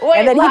 Yeah.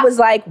 And then he was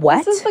like,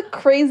 what? This is the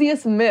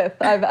craziest myth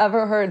I've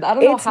ever heard. I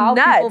don't know how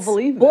people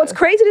believe this. Well, it's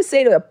crazy to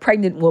say to a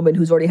pregnant woman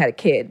who's already had a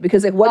kid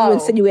because like, what are you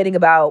insinuating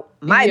about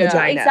my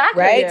vagina,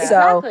 right?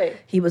 So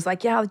he was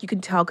like, you can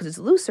tell because it's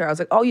looser. I was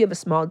like, oh, you have a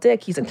small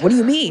dick. He's like, what do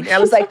you mean? And I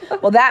was like,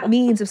 well, that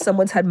means if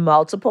someone's had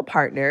multiple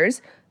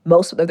partners,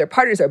 most of their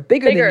partners are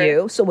bigger than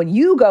you. So when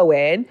you go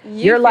in,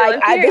 you're like,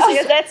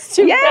 that's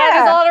too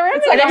bad. All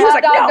around and then he was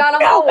like,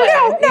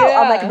 no.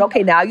 I'm like,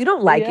 okay, now you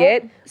don't like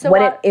it so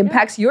when it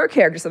impacts your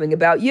character, something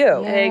about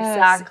you.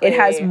 Exactly. It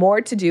has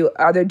more to do.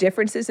 Are there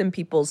differences in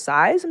people's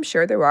size? I'm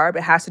sure there are, but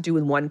it has to do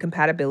with one,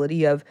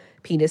 compatibility of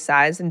penis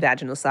size and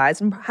vaginal size,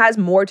 and has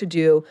more to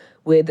do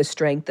with the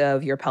strength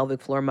of your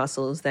pelvic floor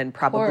muscles than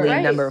probably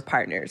number of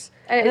partners.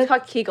 And it's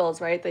called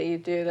Kegels, right? That you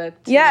do the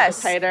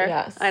tighter.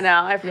 Yes. I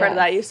know. I've heard of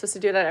that. You're supposed to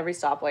do it at every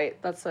stoplight.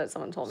 That's what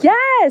someone told me.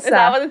 Yes. Is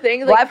that what the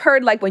thing? Well, I've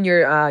heard like when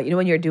you're, you know,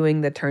 when you're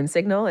doing the turn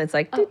signal, it's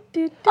like, oh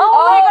my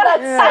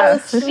God,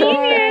 that's so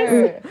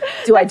genius.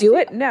 Do I do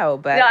it? No,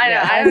 but no, I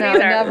know. I don't either.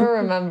 Never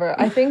remember.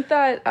 I think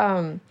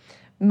that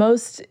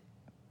most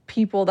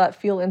people that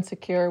feel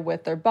insecure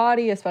with their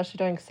body, especially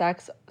during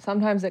sex,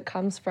 sometimes it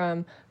comes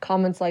from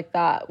comments like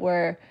that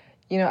where,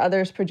 you know,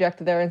 others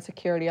project their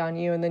insecurity on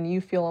you and then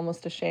you feel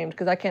almost ashamed.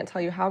 Because I can't tell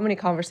you how many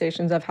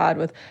conversations I've had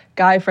with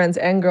guy friends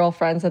and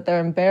girlfriends that they're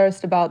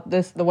embarrassed about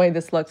this, the way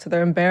this looks, or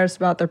they're embarrassed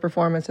about their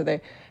performance, or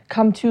they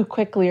come too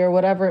quickly or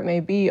whatever it may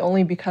be,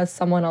 only because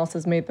someone else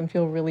has made them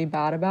feel really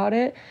bad about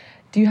it.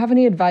 Do you have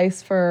any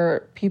advice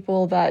for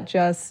people that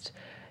just,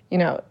 you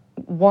know,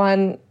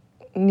 one,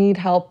 need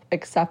help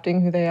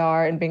accepting who they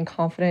are and being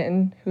confident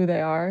in who they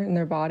are in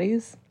their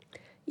bodies?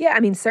 Yeah, I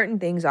mean, certain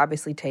things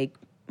obviously take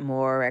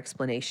more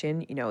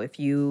explanation. You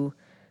know,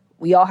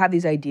 we all have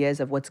these ideas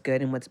of what's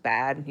good and what's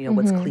bad, you know,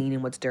 what's clean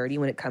and what's dirty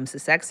when it comes to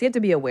sex. So you have to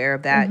be aware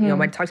of that. You know,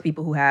 when I talk to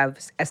people who have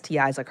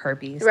STIs like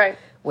herpes,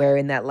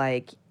 wherein that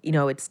like, you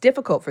know, it's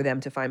difficult for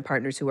them to find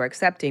partners who are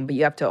accepting, but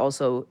you have to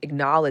also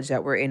acknowledge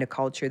that we're in a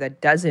culture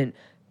that doesn't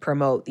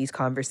promote these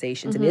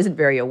conversations and isn't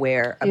very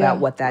aware about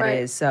what that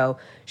is. So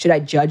should I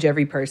judge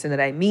every person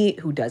that I meet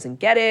who doesn't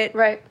get it?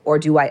 Or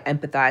do I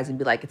empathize and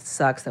be like, it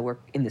sucks that we're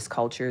in this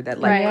culture that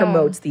like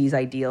promotes these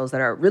ideals that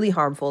are really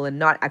harmful and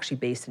not actually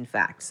based in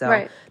fact.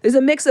 So there's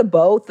a mix of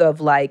both of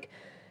like,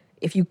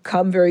 if you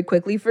come very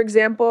quickly, for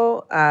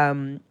example,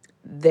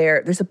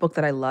 there's a book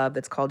that I love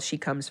that's called She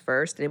Comes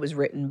First, and it was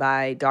written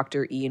by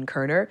Dr. Ian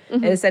Kerner.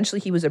 And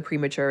essentially he was a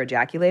premature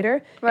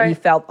ejaculator, and he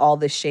felt all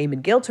this shame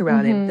and guilt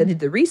around him. Then did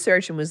the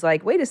research and was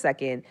like, wait a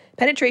second,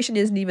 penetration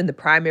isn't even the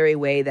primary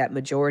way that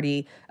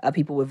majority of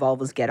people with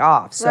vulvas get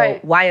off. So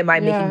why am I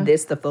making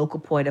this the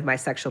focal point of my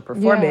sexual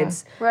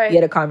performance? He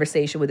had a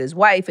conversation with his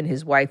wife, and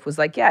his wife was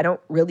like, yeah, I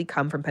don't really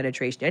come from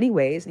penetration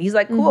anyways. And he's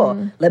like,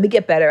 cool, let me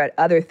get better at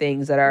other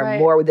things that are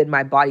more within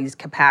my body's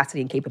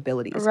capacity and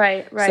capabilities.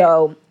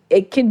 So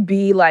it can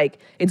be like,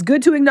 it's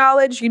good to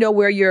acknowledge,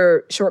 where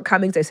your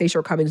shortcomings, I say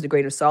shortcomings with a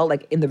grain of salt,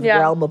 like in the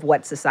realm of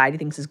what society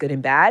thinks is good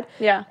and bad.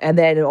 And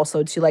then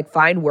also to like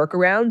find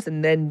workarounds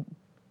and then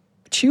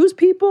choose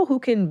people who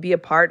can be a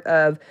part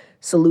of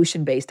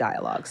solution-based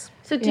dialogues.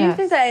 So do you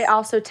think that it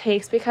also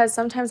takes, because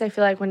sometimes I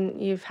feel like when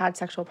you've had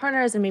sexual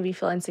partners and maybe you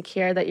feel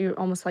insecure, that you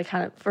almost like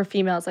kind of, for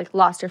females, like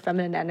lost your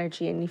feminine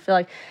energy, and you feel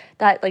like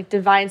that like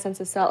divine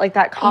sense of self, like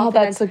that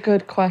confidence. That's a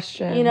good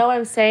question. You know what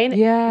I'm saying?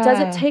 Yeah. Does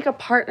it take a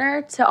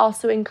partner to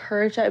also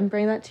encourage that and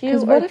bring that to you?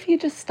 Because what if you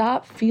just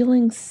stop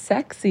feeling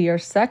sexy or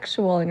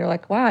sexual and you're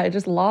like, wow, I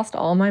just lost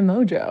all my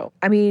mojo?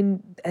 I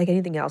mean, like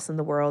anything else in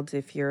the world,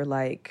 if you're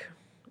like,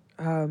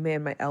 oh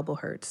man, my elbow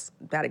hurts,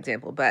 bad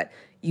example, but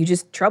you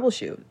just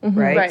troubleshoot,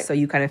 right? So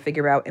you kind of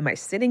figure out, am I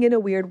sitting in a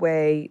weird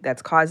way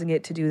that's causing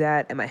it to do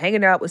that? Am I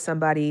hanging out with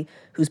somebody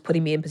who's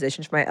putting me in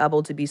positions for my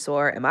elbow to be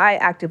sore? Am I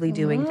actively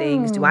doing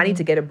things? Do I need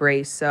to get a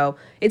brace? So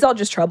it's all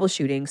just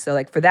troubleshooting. So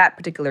like for that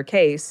particular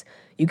case,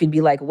 you can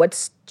be like,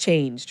 what's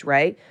changed,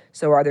 right?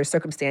 So are there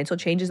circumstantial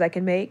changes I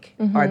can make?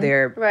 Are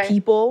there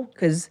people?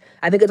 Because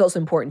I think it's also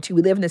important too.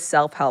 We live in this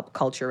self-help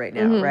culture right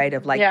now, right?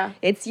 Of like,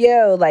 it's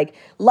you, like,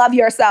 love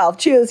yourself,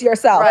 choose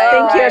yourself,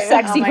 think you're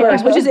sexy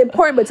first, which is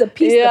important, but it's a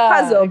piece of the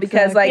puzzle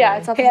because like,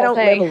 it's not the hey, I whole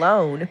don't thing. live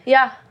alone.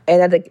 Yeah.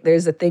 And I think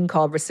there's a thing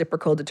called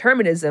reciprocal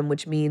determinism,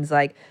 which means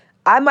like,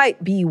 I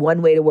might be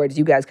one way towards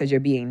you guys because you're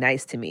being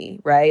nice to me,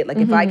 right? Like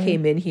if I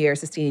came in here,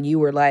 Sistine, and you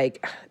were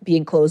like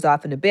being closed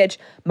off and a bitch,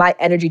 my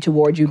energy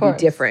towards you would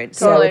be different.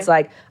 So it's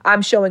like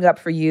I'm showing up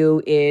for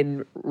you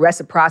in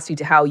reciprocity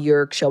to how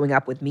you're showing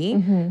up with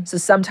me. So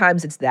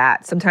sometimes it's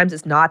that. Sometimes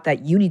it's not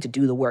that you need to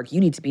do the work.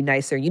 You need to be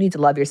nicer. You need to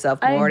love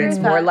yourself more. And it's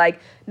more like,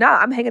 nah,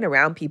 I'm hanging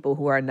around people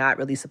who are not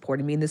really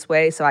supporting me in this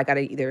way. So I got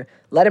to either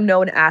let them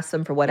know and ask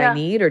them for what I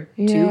need or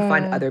to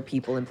find other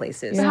people and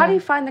places. So how do you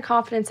find the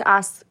confidence to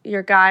ask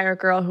your guy or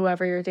girl,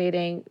 whoever you're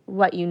dating,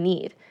 what you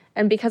need?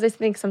 And because I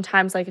think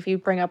sometimes, like, if you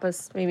bring up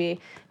maybe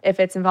if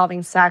it's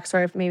involving sex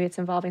or if maybe it's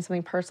involving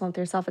something personal with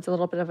yourself, it's a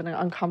little bit of an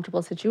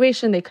uncomfortable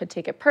situation. They could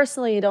take it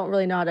personally. You don't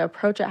really know how to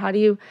approach it. How do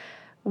you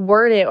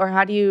word it, or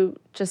how do you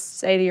just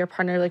say to your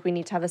partner, like, we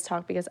need to have this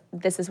talk because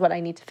this is what I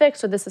need to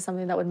fix, or this is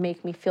something that would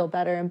make me feel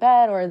better in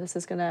bed, or this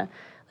is gonna,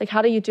 like,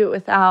 how do you do it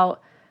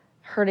without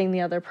hurting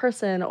the other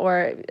person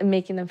or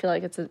making them feel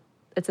like it's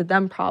a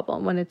them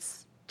problem when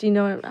it's, do you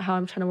know how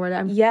I'm trying to word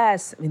it?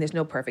 Yes. I mean, there's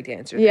no perfect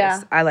answer to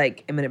this. I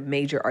am in a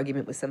major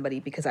argument with somebody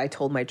because I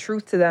told my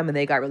truth to them and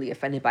they got really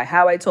offended by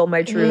how I told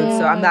my truth.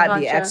 So I'm not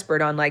the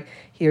expert on like,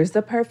 here's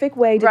the perfect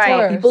way to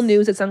tell people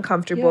news. It's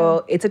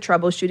uncomfortable. It's a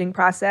troubleshooting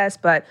process,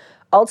 but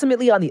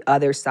ultimately on the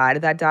other side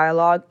of that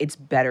dialogue, it's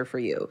better for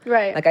you.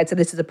 Right. Like I said,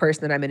 this is a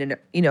person that I'm in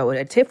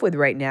a tiff with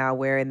right now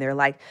wherein they're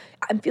like,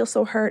 I feel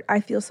so hurt. I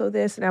feel so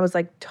this. And I was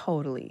like,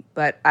 totally.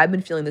 But I've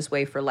been feeling this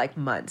way for like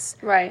months.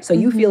 Right. So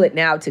you feel it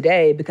now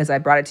today because I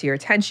brought it to your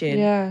attention.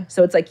 Yeah.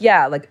 So it's like,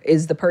 yeah, like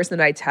is the person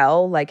that I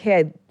tell like, hey,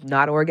 I'm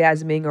not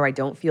orgasming or I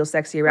don't feel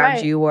sexy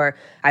around you or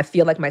I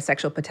feel like my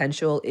sexual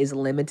potential is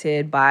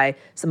limited by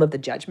some of the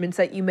judgments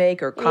that you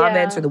make or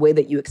comments or the way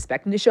that you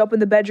expect me to show up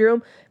in the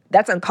bedroom.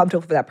 That's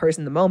uncomfortable for that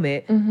person in the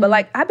moment. But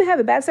like, I've been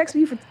having bad sex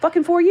with you for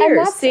fucking 4 years. And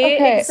that's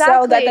okay. Exactly.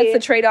 So that's the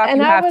trade-off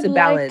you have to balance. And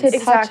I would like to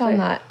touch on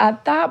that.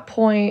 At that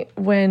point,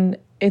 when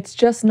it's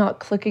just not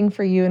clicking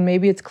for you, and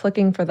maybe it's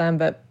clicking for them,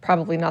 but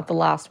probably not the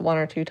last 1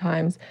 or 2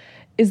 times,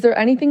 is there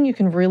anything you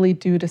can really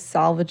do to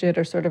salvage it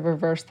or sort of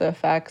reverse the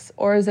effects?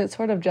 Or is it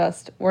sort of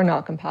just, we're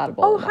not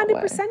compatible? Oh, in that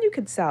way? 100% you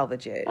could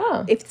salvage it.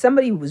 Oh. If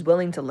somebody was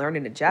willing to learn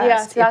and adjust. Yeah,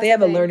 so if that's they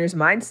have the a thing. learner's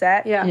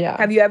mindset. Yeah.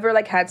 Have you ever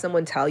like had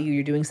someone tell you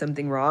you're doing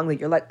something wrong that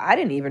you're like, I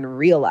didn't even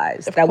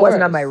realize that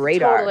wasn't on my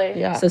radar. Totally.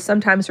 Yeah. So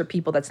sometimes for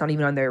people that's not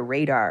even on their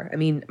radar. I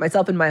mean,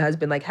 myself and my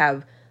husband like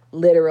have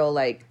literal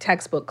like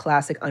textbook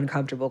classic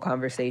uncomfortable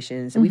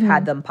conversations and we've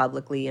had them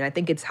publicly. And I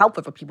think it's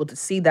helpful for people to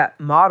see that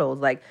model.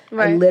 Like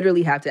I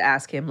literally have to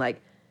ask him like,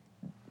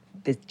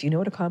 do you know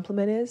what a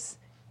compliment is?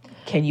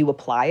 Can you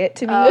apply it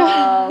to me?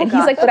 And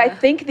he's like, but I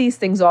think these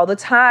things all the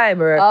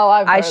time, or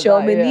I've I heard show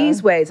that, them in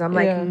these ways. I'm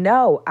like,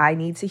 no, I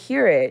need to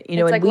hear it. You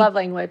know, It's and like love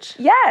language.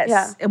 Yes.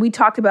 Yeah. And we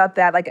talked about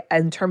that like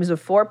in terms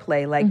of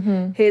foreplay.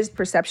 Like his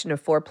perception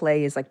of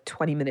foreplay is like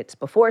 20 minutes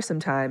before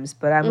sometimes.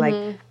 But I'm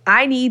like,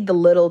 I need the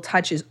little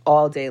touches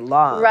all day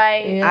long.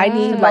 Right. I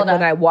need like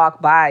when I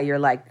walk by, you're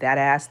like, that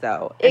ass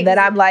though. And then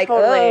I'm like,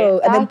 Totally.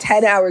 oh. And then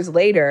 10 That's- hours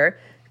later,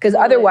 because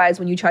otherwise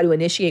when you try to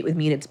initiate with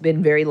me and it's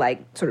been very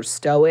like sort of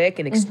stoic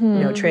and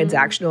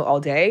transactional all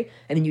day,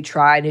 and then you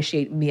try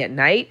initiate me at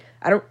night,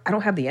 I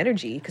don't have the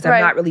energy because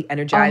I'm not really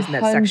energized in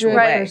that sexual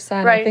way.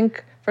 100%. Right. I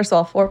think, first of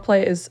all,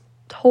 foreplay is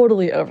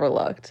totally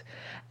overlooked.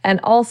 And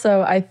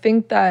also, I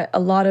think that a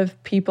lot of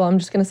people, I'm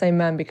just going to say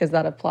men because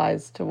that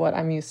applies to what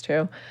I'm used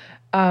to,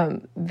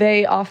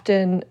 they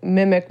often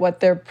mimic what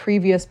their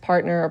previous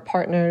partner or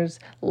partners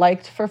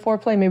liked for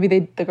foreplay. Maybe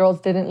the girls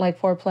didn't like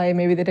foreplay,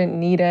 maybe they didn't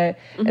need it.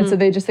 And so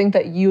they just think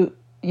that you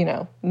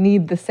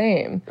need the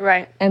same.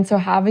 Right. And so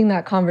having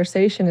that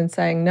conversation and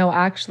saying, no,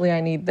 actually,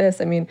 I need this.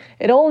 I mean,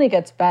 it only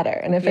gets better.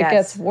 And if it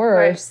gets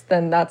worse,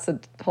 then that's a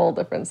whole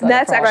different set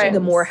That's of problems. actually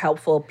the more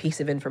helpful piece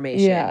of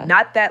information. Yeah.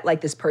 Not that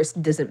like this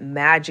person doesn't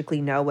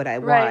magically know what I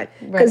Right.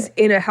 want. Because Right.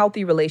 in a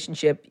healthy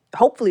relationship,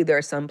 hopefully there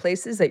are some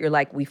places that you're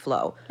like, we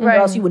flow. Right.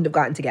 Or else you wouldn't have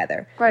gotten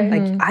together. Right.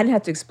 Like I didn't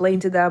have to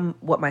explain to them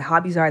what my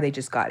hobbies are. They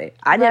just got it.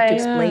 I didn't have to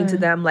Right. explain to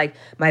them like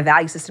my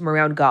value system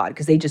around God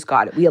because they just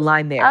got it. We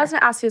aligned there. I was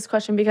gonna ask you this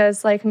question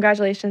because, like,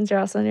 congratulations, you're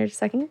also on your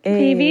second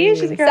baby.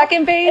 She's a girl.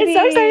 Second baby. It's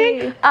so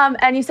exciting.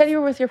 And you said you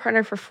were with your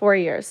partner for 4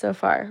 years so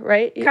far,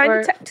 right? Kind Or-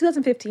 of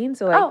 2015,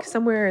 so like Oh.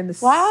 somewhere in the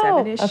Wow.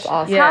 7-ish. That's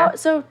awesome. Yeah.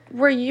 So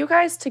were you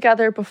guys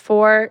together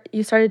before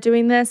you started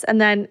doing this,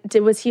 and then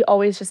was he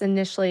always just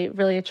initially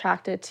really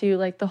attracted to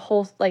like the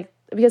whole like,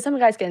 because some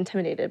guys get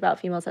intimidated about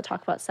females that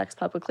talk about sex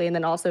publicly and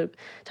then also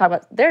talk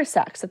about their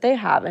sex that they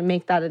have and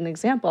make that an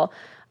example.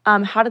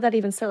 How did that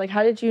even start? Like,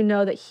 how did you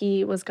know that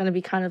he was going to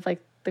be kind of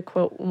like the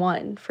quote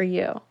one for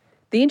you?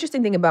 The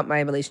interesting thing about my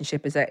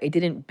relationship is that it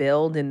didn't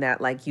build in that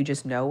like you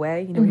just know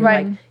way. You know, you're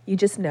Right. like you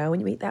just know when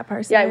you meet that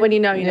person. Yeah, when you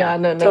know, you Yeah,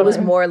 know. no. So it was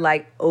more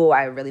like, oh,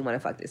 I really want to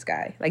fuck this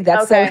guy. Like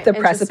that's Okay, like the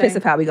precipice interesting.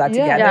 of how we got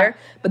Yeah. together.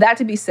 Yeah. But that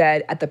to be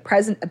said, at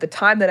the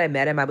time that I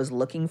met him, I was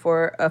looking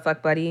for a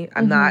fuck buddy.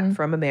 I'm not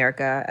from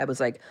America. I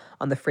was like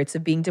on the fritz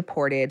of being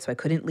deported, so I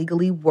couldn't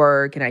legally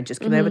work, and I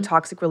just came out of a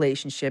toxic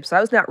relationship. So I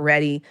was not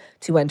ready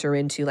to enter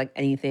into like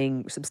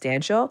anything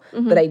substantial.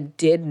 But I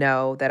did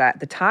know that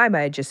at the time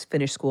I had just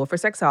finished school for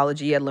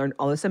sexology. I learned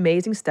all this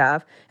amazing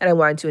stuff, and I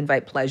wanted to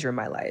invite pleasure in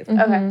my life.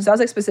 Okay. So I was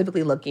like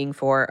specifically looking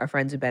for a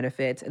friends with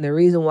benefits. And the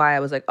reason why I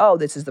was like, oh,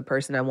 this is the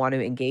person I want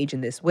to engage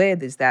in this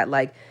with is that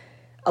like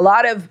a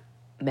lot of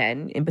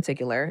men in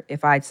particular,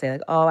 if I'd say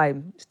like, oh, I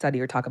study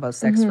or talk about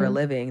sex for a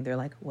living, they're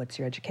like, what's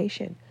your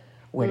education?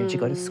 Where did you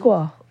go to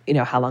school? You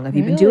know, how long have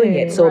you been doing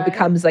it? So it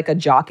becomes like a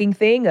jockeying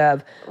thing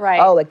of, Right.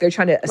 oh, like they're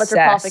trying to What's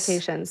their assess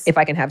qualifications? if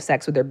I can have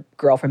sex with their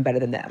girlfriend better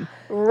than them.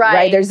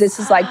 Right. There's this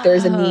is like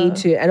there's a need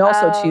to, and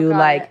also Oh, to got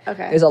like it.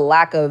 Okay. there's a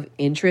lack of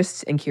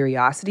interest and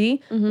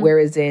curiosity.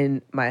 Whereas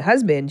in my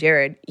husband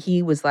Jared,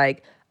 he was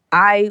like,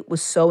 I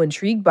was so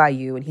intrigued by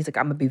you, and he's like,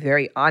 I'm gonna be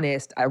very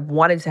honest. I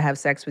wanted to have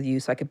sex with you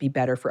so I could be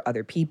better for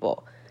other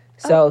people.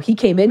 So he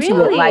came into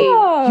it like,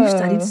 you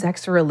studied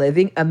sex for a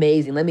living?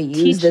 Amazing. Let me use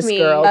Teach this me.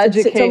 girl to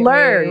Educate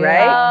learn, me.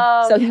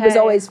 right? So he was Okay.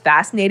 always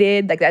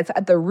fascinated. Like that's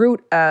at the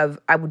root of,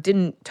 I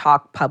didn't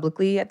talk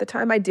publicly at the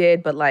time I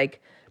did, but like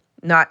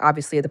not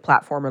obviously at the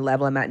platform or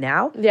level I'm at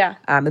now. Yeah.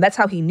 And that's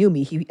how he knew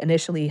me. He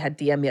initially had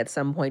DM'd me at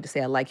some point to say,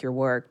 I like your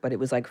work, but it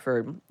was like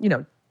for,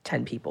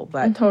 10 people.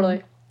 But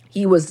Totally.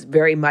 he was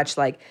very much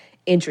like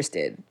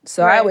interested.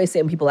 So I Right. always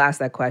say when people ask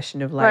that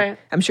question of like, Right.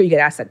 I'm sure you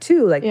get asked that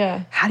too, like,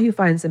 Yeah. how do you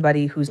find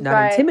somebody who's not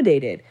Right.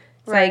 intimidated?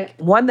 It's Right. like,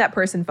 one, that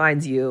person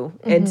finds you,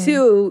 and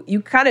two,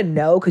 you kind of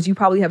know because you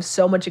probably have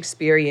so much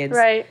experience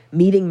Right.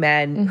 meeting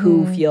men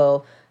who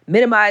feel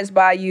minimized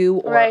by you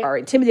or Right. are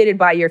intimidated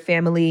by your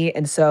family.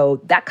 And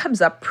so that comes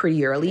up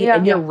pretty early, Yeah.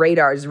 and your Yeah.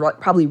 radar is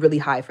probably really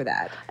high for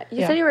that.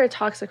 You said you were in a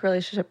toxic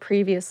relationship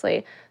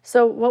previously.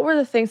 So what were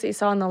the things that you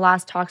saw in the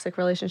last toxic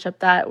relationship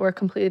that were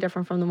completely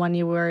different from the one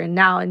you were in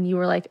now? And you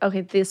were like,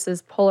 okay, this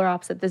is polar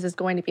opposite. This is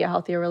going to be a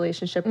healthier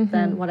relationship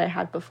than what I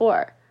had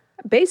before.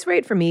 Base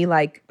rate for me,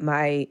 like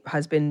my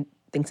husband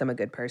thinks I'm a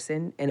good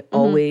person and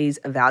always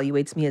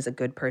evaluates me as a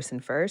good person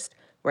first.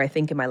 Where I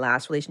think in my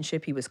last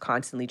relationship, he was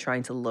constantly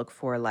trying to look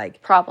for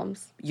like,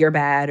 Problems. you're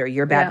bad or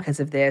you're bad Yeah. because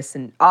of this.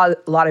 And a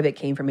lot of it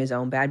came from his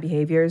own bad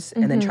behaviors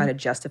and then trying to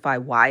justify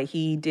why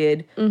he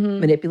did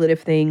manipulative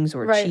things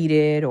or Right.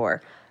 cheated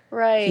or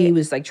Right. he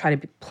was like trying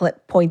to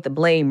point the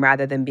blame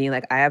rather than being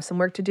like, I have some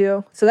work to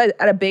do. So that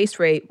at a base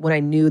rate, when I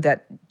knew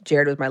that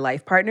Jared was my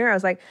life partner, I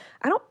was like,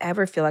 I don't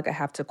ever feel like I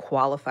have to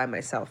qualify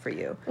myself for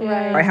you.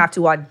 Right. Or I have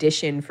to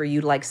audition for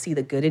you to like see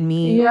the good in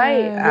me.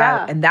 Right.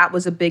 Yeah. And that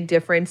was a big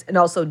difference. And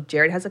also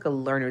Jared has like a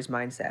learner's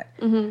mindset.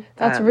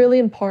 That's really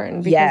important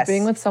because yes.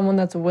 being with someone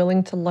that's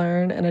willing to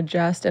learn and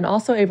adjust and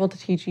also able to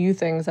teach you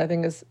things, I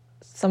think is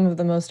some of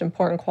the most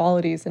important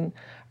qualities in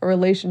a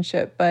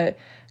relationship. But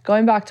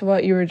going back to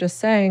what you were just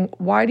saying,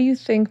 why do you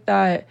think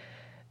that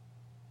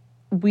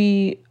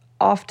we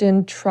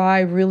often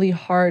try really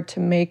hard to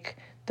make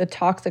the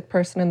toxic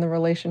person in the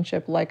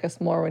relationship like us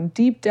more when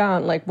deep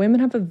down, like women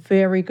have a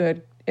very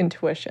good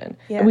intuition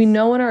and we Yes.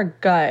 know in our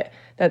gut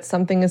that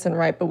something isn't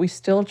right, but we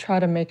still try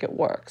to make it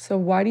work. So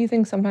why do you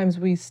think sometimes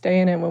we stay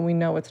in it when we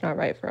know it's not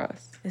right for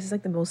us? This is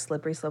like the most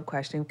slippery slope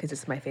question because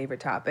it's my favorite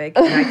topic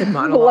and I could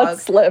monologue.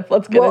 Let's slip.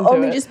 Let's get into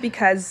only it. just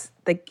because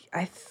like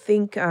I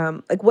think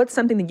like what's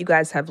something that you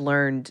guys have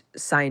learned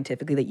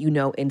scientifically that you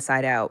know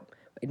inside out,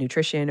 like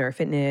nutrition or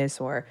fitness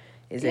or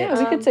Is Yeah, it?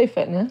 we could say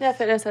fitness. Yeah,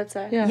 fitness, I'd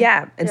say. Yeah.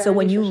 Yeah. And so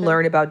when you nutrition.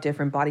 learn about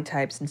different body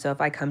types, and so if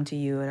I come to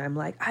you and I'm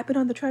like, I've been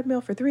on the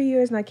treadmill for 3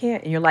 years and I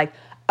can't, and you're like,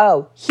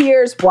 oh,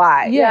 here's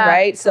why. Yeah,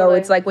 Right. So totally.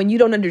 it's like when you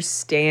don't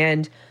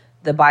understand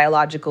the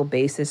biological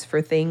basis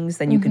for things,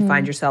 then you can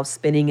find yourself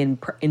spinning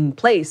in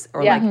place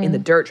or Yeah. like in the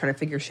dirt trying to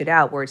figure shit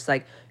out, where it's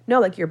like, no,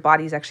 like your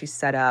body's actually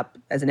set up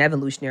as an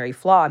evolutionary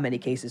flaw in many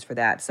cases for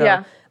that. So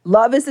Yeah.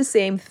 love is the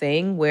same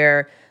thing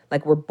where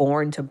like we're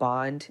born to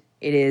bond.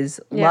 It is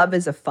love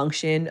is a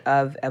function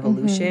of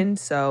evolution.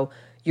 So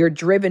you're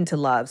driven to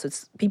love. So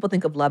it's people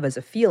think of love as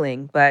a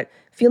feeling, but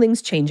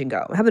feelings change and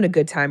go. I'm having a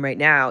good time right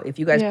now. If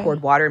you guys Yeah.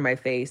 poured water in my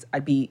face,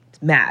 I'd be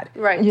mad.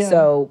 Right. Yeah.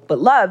 So, but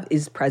love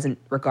is present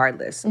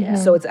regardless.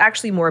 So it's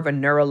actually more of a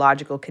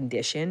neurological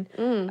condition.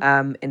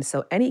 And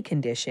so any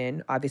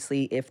condition,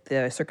 obviously, if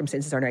the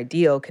circumstances aren't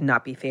ideal,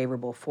 cannot be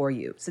favorable for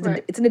you. So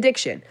it's an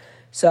addiction.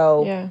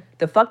 So Yeah.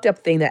 the fucked up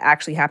thing that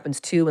actually happens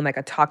too in like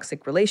a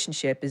toxic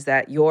relationship is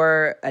that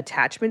your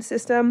attachment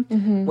system,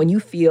 when you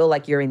feel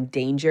like you're in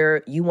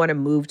danger, you want to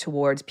move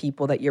towards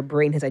people that your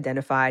brain has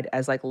identified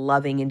as like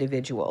loving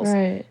individuals,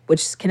 Right.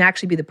 which can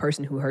actually be the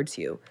person who hurts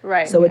you.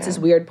 Right. So it's this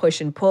weird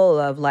push and pull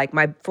of like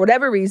for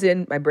whatever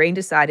reason, my brain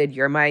decided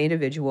you're my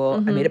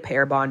individual. I made a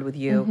pair bond with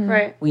you.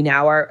 Right. We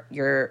now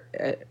you're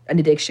an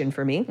addiction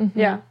for me.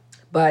 Yeah.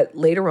 But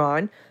later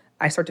on,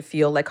 I start to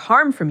feel like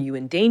harm from you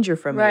and danger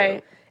from you.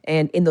 Right.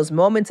 And in those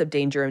moments of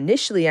danger,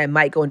 initially I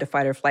might go into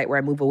fight or flight where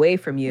I move away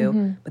from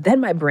you. But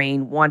then my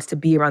brain wants to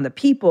be around the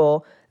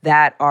people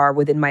that are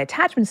within my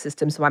attachment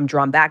system, so I'm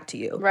drawn back to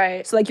you.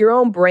 Right. So like your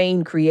own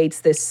brain creates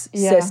this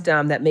Yeah.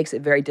 system that makes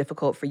it very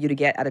difficult for you to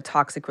get out of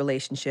toxic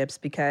relationships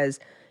because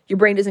your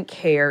brain doesn't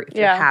care if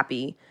you're Yeah.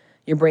 happy.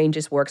 Your brain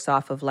just works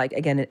off of like,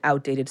 again, an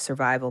outdated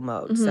survival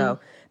mode. So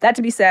that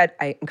to be said,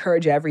 I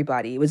encourage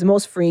everybody. It was the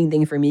most freeing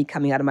thing for me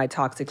coming out of my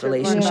toxic learn about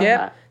relationship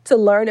that. to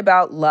learn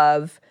about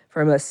love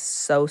from a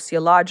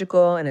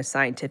sociological and a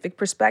scientific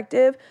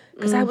perspective.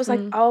 Because I was like,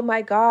 oh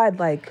my God,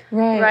 like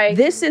Right.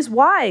 this is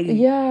why.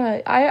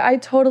 Yeah, I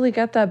totally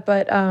get that,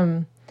 but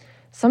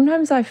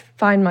sometimes I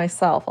find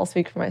myself, I'll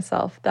speak for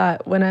myself,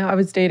 that when I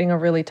was dating a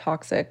really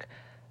toxic,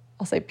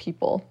 I'll say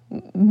people,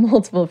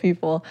 multiple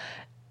people,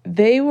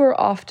 they were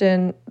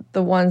often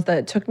the ones that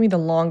it took me the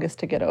longest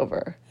to get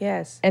over.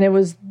 Yes. And it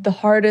was the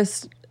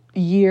hardest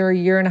year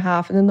and a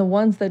half. And then the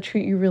ones that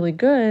treat you really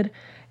good,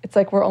 it's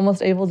like we're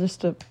almost able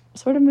just to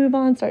sort of move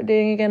on, start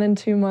dating again in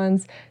 2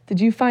 months. Did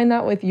you find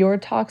that with your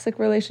toxic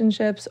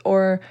relationships,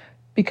 or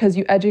because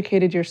you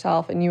educated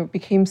yourself and you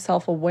became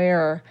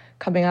self-aware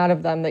coming out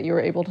of them that you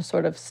were able to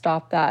sort of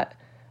stop that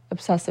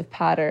obsessive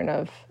pattern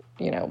of,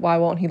 you know, why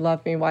won't he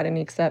love me? Why didn't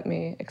he accept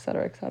me? Et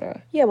cetera, et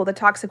cetera. Yeah, well, the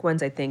toxic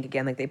ones, I think,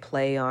 again, like they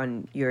play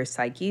on your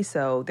psyche,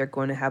 so they're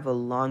going to have a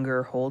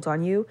longer hold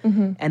on you.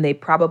 And they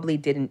probably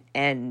didn't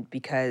end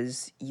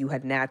because you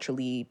had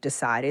naturally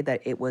decided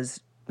that it was,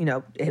 you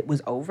know, it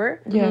was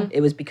over. Yeah. It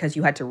was because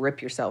you had to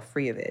rip yourself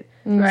free of it.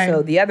 Right.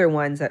 So the other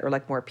ones that are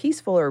like more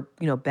peaceful or,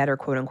 you know, better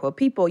quote unquote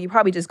people, you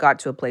probably just got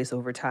to a place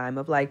over time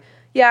of like,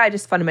 yeah, I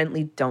just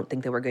fundamentally don't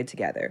think that we're good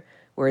together.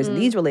 Whereas in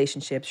these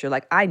relationships, you're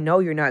like, I know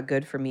you're not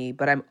good for me,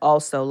 but I'm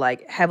also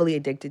like heavily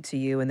addicted to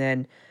you. And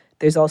then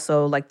there's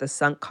also like the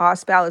sunk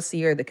cost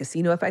fallacy or the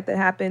casino effect that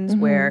happens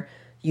where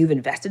you've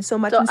invested so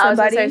much So in I was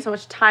somebody. gonna say so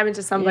much time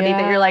into somebody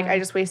that you're like, Yeah. I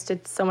just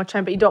wasted so much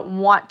time, but you don't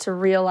want to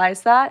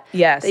realize that.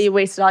 Yes. That you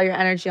wasted all your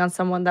energy on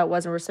someone that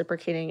wasn't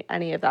reciprocating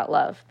any of that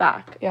love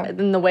back. Yeah.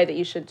 In the way that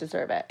you should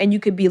deserve it. And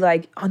you could be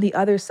like, on the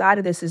other side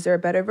of this, is there a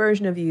better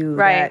version of you?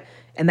 Right.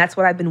 And that's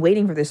what I've been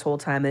waiting for this whole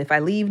time. And if I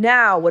leave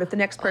now, what if the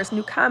next person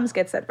who comes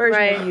gets that version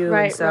Right, of you?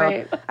 right, and so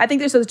right. I think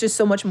there's just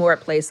so much more at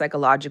play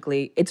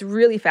psychologically. It's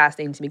really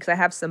fascinating to me because I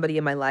have somebody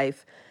in my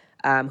life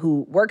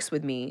who works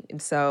with me.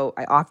 And so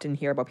I often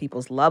hear about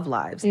people's love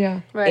lives. Yeah.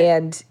 Right.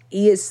 And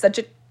he is such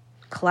a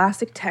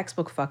classic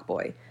textbook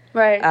fuckboy.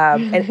 Right.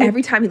 And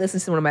every time he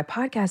listens to one of my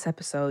podcast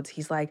episodes,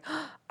 he's like,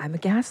 I'm a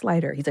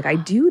gaslighter. He's like, I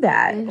do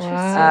that.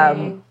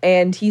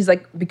 And he's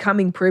like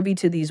becoming privy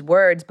to these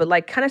words, but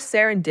like kind of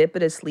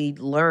serendipitously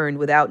learned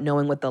without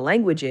knowing what the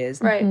language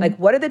is. Right. Like,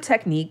 what are the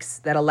techniques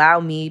that allow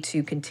me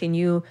to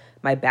continue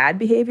my bad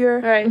behavior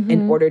Right.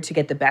 in order to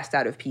get the best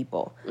out of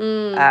people?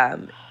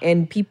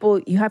 And people,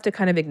 you have to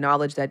kind of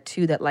acknowledge that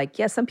too, that like,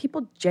 yeah, some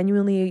people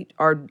genuinely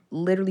are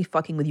literally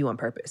fucking with you on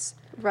purpose.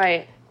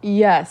 Right.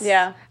 Yes.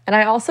 Yeah. And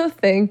I also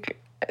think,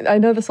 I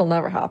know this will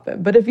never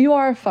happen, but if you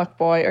are a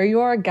fuckboy or you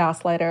are a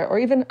gaslighter or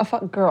even a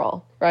fuck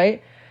girl,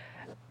 right?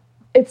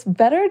 It's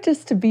better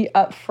just to be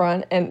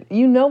upfront and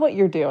you know what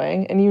you're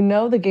doing and you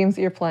know the games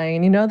that you're playing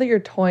and you know that you're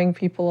toying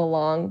people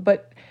along,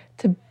 but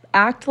to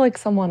act like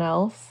someone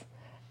else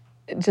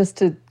just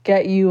to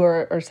get you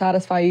or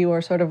satisfy you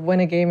or sort of win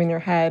a game in your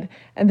head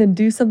and then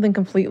do something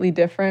completely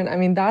different. I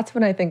mean, that's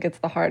when I think it's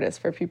the hardest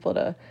for people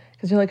to,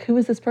 because you're like, who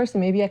is this person?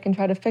 Maybe I can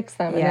try to fix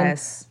them.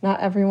 Yes. And then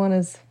not everyone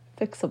is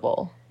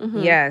fixable.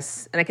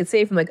 Yes. And I could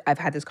say from like, I've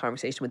had this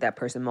conversation with that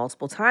person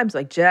multiple times,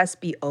 like just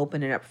be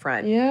open and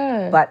upfront.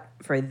 Yeah. But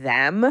for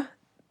them,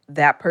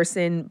 that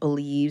person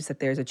believes that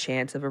there's a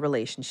chance of a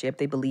relationship.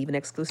 They believe in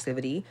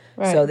exclusivity.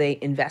 Right. So they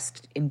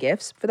invest in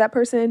gifts for that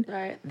person.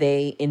 Right.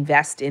 They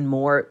invest in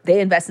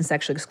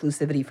sexual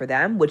exclusivity for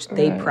them, which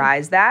they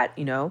prize that,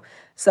 you know.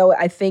 So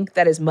I think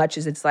that as much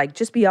as it's like,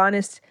 just be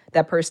honest,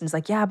 that person's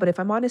like, yeah, but if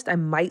I'm honest, I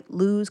might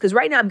lose. Because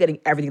right now I'm getting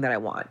everything that I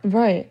want.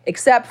 Right.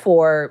 Except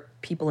for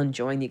people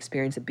enjoying the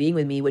experience of being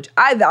with me, which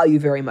I value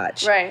very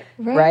much. Right.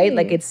 Right?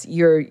 Like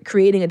you're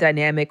creating a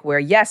dynamic where,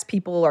 yes,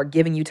 people are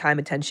giving you time,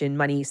 attention,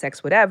 money,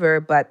 sex, whatever,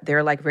 but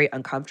they're like very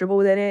uncomfortable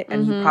within it,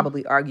 and you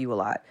probably argue a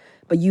lot.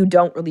 But you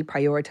don't really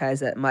prioritize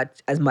that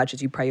as much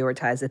as you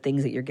prioritize the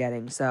things that you're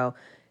getting. So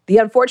the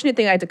unfortunate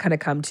thing I had to kind of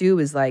come to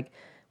is like,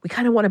 we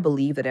kind of want to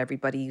believe that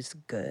everybody's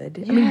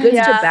good. I mean, good is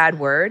such a bad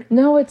word.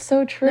 No, it's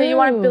so true. No, you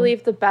want to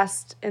believe the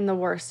best and the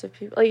worst of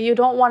people. Like, you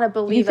don't want to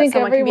believe that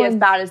someone can be as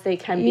bad as they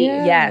can be.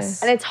 Yeah.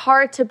 Yes. And it's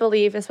hard to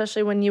believe,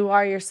 especially when you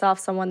are yourself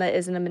someone that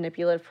isn't a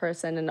manipulative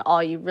person and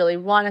all you really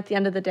want at the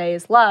end of the day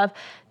is love,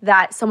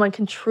 that someone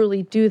can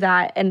truly do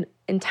that and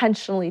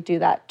intentionally do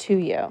that to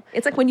you.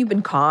 It's like when you've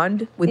been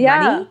conned with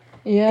money.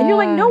 Yeah. And you're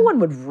like, no one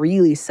would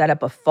really set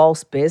up a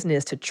false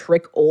business to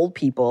trick old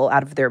people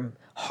out of their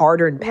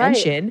hard-earned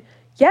pension.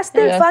 Yes,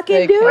 they fucking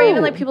they do. can. Or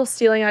even like people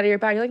stealing out of your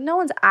bag. You're like, no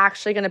one's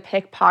actually going to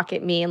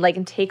pickpocket me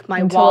and take my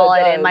Until it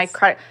wallet and does. my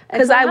credit.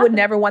 Because I would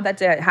never want that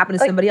to happen to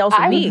somebody else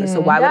with me. So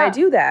why would I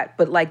do that?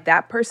 But like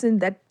that person,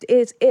 that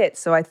is it.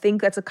 So I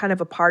think that's a kind of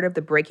a part of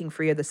the breaking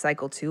free of the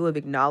cycle too, of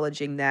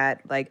acknowledging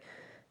that like,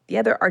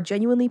 yeah, there are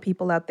genuinely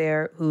people out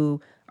there who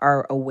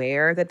are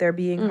aware that they're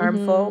being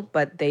harmful,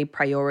 but they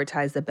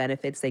prioritize the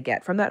benefits they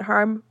get from that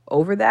harm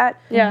over that.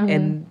 Yeah.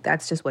 And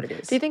that's just what it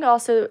is. Do you think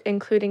also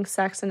including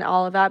sex and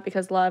all of that,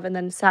 because love and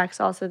then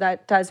sex also,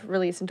 that does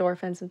release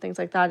endorphins and things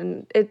like that?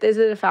 And is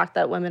it a fact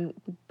that women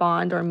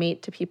bond or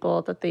mate to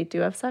people that they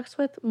do have sex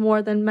with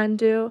more than men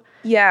do?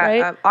 Yeah,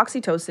 Right?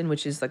 oxytocin,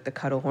 which is like the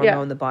cuddle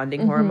hormone, the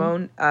bonding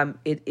hormone,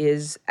 it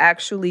is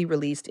actually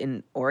released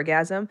in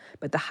orgasm,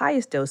 but the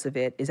highest dose of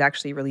it is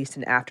actually released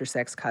in after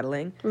sex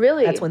cuddling.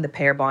 Really? That's when the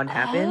pair bond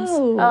happens.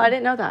 Oh, I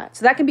didn't know that.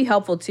 So that can be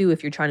helpful too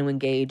if you're trying to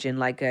engage in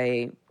like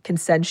a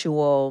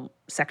consensual,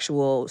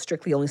 sexual,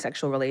 strictly only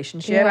sexual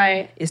relationship.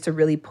 Right. Is to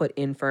really put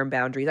in firm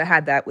boundaries. I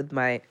had that with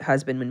my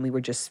husband when we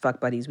were just fuck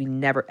buddies. We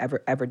never,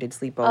 ever, ever did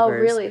sleepovers. Oh,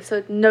 really?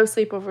 So no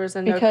sleepovers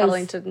and no Because-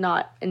 cuddling to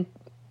not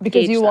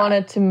Because you that.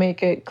 wanted to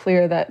make it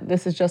clear that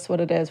this is just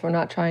what it is. We're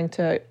not trying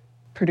to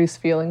produce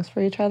feelings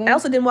for each other. I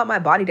also didn't want my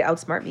body to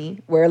outsmart me.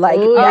 Where like,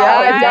 Ooh,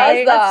 yeah, it does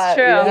right. That's that.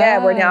 true. yeah,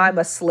 where now I'm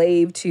a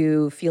slave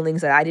to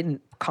feelings that I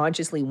didn't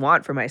consciously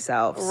want for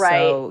myself.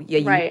 Right, So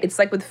yeah, right. it's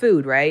like with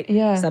food, right?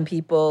 Yeah. Some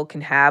people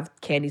can have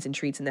candies and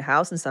treats in the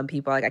house, and some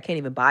people are like, I can't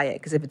even buy it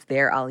because if it's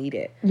there, I'll eat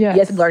it. Yes. You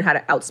have to learn how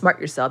to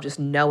outsmart yourself just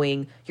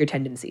knowing your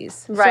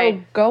tendencies. Right.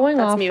 So going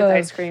That's off me with of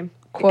ice cream.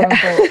 quote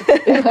unquote.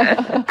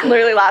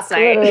 Literally last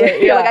night.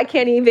 Literally. You're like, I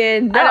can't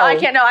even. I know, I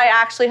can't. No, I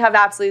actually have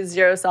absolutely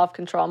zero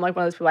self-control. I'm like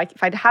one of those people. Like,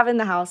 if I have it in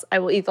the house, I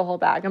will eat the whole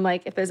bag. I'm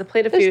like, if there's a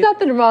plate of There's food,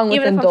 nothing wrong with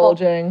even if I'm full-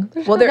 indulging.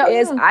 Well, there No,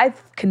 is. no. I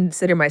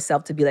consider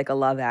myself to be like a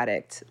love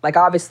addict. Like,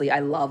 obviously, I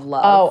love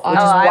love, Oh, which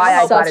is I'm why I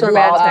got such into a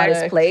that love in this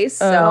addict. place.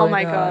 So, Oh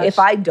my gosh. if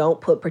I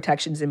don't put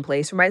protections in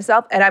place for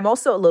myself, and I'm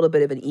also a little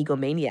bit of an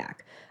egomaniac.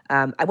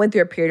 I went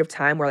through a period of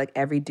time where like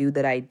every dude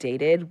that I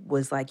dated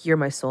was like, you're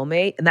my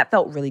soulmate. And that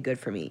felt really good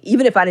for me.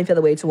 Even if I didn't feel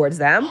the way towards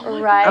them.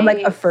 Right. I'm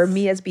like, affirm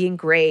me as being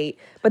great.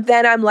 But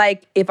then I'm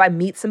like, if I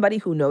meet somebody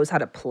who knows how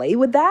to play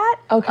with that,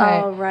 Okay.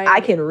 Oh, right. I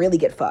can really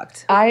get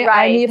fucked. I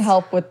Right. need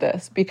help with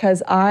this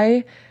because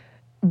I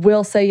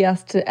will say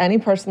yes to any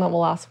person that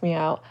will ask me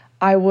out.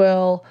 I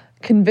will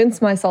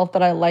convince myself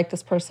that I like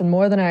this person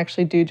more than I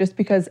actually do just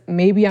because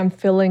maybe I'm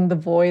filling the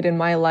void in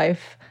my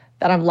life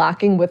that I'm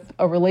lacking with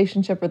a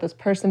relationship with this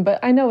person, but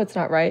I know it's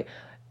not right.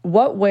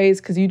 What ways,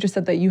 because you just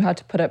said that you had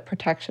to put up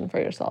protection for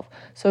yourself.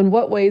 So in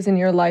what ways in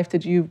your life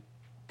did you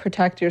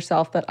protect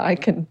yourself that I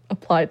can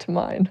apply to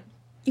mine?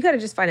 You got to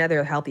just find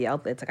other healthy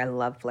outlets. Like, I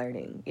love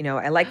flirting. You know,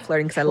 I like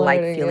flirting because I like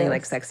Flirting, feeling yes.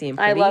 like sexy and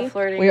I pretty. love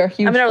flirting. We are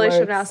huge I'm in a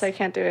relationship flirts. now, so I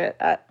can't do it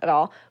at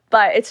all.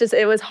 But it's just,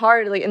 it was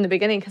hard like in the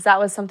beginning because that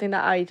was something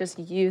that I just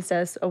used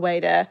as a way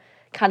to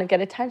kind of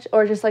get attention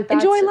or just like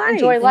that's, Enjoy life.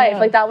 Enjoy life. Yeah.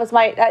 Like that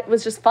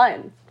was just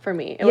fun for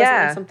me. It wasn't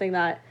like something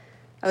that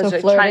I was So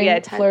just trying to get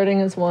attention. flirting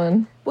is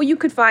one. Well, you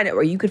could find it,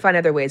 or you could find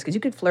other ways because you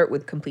could flirt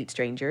with complete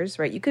strangers,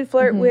 right? You could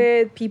flirt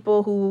with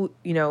people who,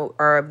 you know,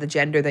 are of the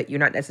gender that you're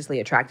not necessarily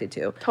attracted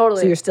to.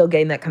 Totally. So you're still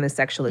getting that kind of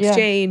sexual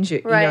exchange.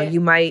 You know, Right.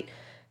 you might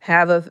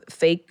have a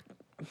fake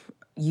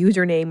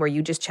username where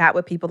you just chat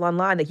with people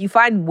online. Like you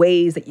find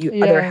ways that you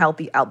other Yeah.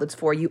 healthy outlets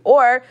for you,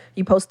 or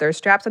you post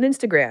thirst traps on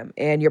Instagram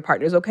and your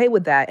partner's okay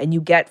with that, and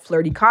you get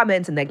flirty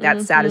comments, and like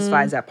that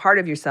satisfies that part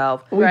of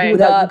yourself Right.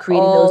 without you that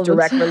creating all those the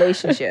direct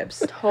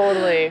relationships.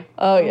 Totally.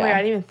 Oh, my yeah. God, I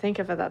didn't even think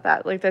of it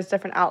that. Like there's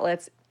different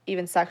outlets,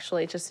 even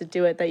sexually, just to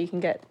do it that you can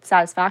get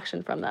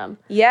satisfaction from them.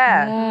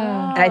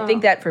 Yeah. And I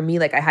think that for me,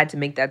 like I had to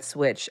make that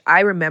switch.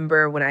 I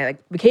remember when I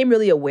like became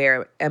really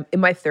aware in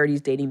my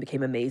 30s, dating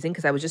became amazing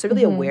because I was just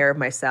really aware of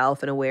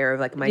myself and aware of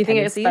like my Do you think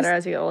it gets tendencies. better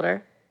as you get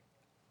older?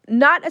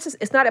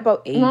 It's not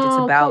about age. It's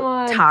No, about come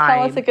on. time.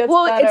 Tell us it gets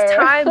well, it's better.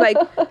 time. Like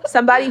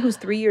somebody who's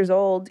 3 years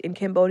old in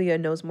Cambodia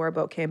knows more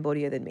about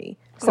Cambodia than me.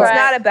 So Right. it's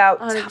not about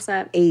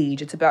 100%.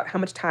 age. It's about how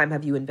much time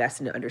have you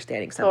invested in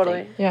understanding something.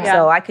 Totally. Yeah.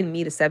 So I can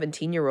meet a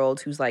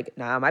 17-year-old who's like,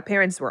 nah, my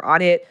parents were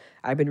on it.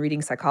 I've been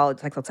reading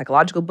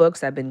psychological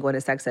books. I've been going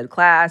to sex ed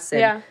class.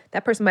 And Yeah.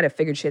 that person might have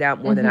figured shit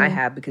out more than I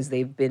have because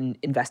they've been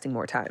investing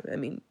more time. I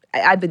mean,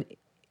 I've been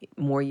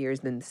more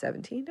years than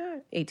 17,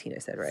 18, I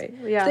said, right?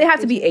 Yeah, So they have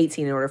to be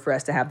 18 in order for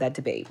us to have that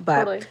debate. But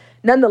Totally.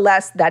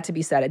 nonetheless, that to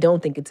be said, I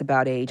don't think it's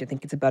about age. I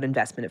think it's about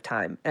investment of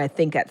time. And I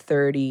think at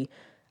 30,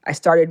 I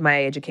started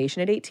my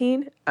education at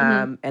 18.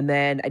 And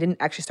then I didn't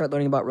actually start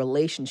learning about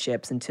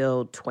relationships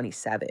until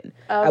 27.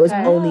 I was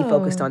Okay. only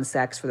focused on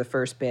sex for the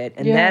first bit.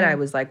 And then Yeah. I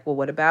was like, well,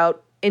 what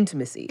about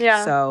intimacy?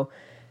 Yeah. So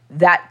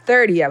that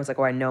 30, I was like,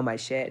 oh, I know my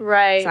shit.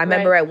 Right, So I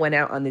remember right. I went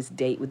out on this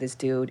date with this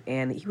dude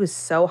and he was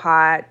so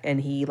hot and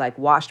he like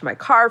washed my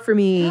car for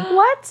me.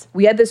 What?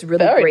 We had this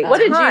really Very great nice. What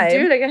did time. you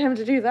do to get him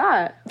to do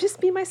that?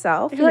 Just be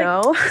myself, you like,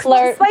 know?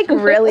 flirt. Just like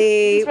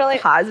really, Just really-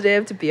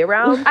 positive to be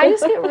around. I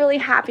just get really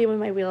happy when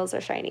my wheels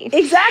are shiny.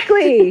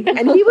 Exactly.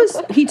 And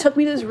he took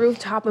me to this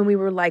rooftop and we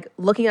were like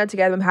looking out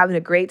together and having a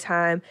great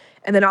time.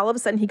 And then all of a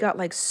sudden he got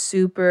like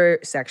super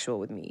sexual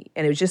with me.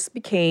 And it just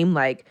became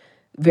like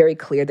very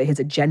clear that his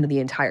agenda the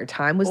entire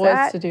time was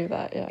that. to do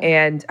that, yeah.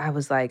 And I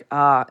was like,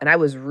 and I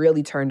was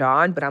really turned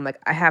on, but I'm like,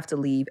 I have to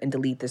leave and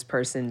delete this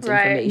person's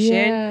Right. information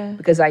Yeah.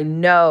 because I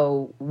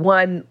know,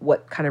 one,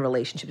 what kind of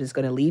relationship it's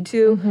going to lead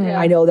to. Mm-hmm.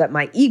 I know that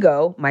my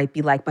ego might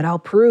be like, but I'll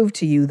prove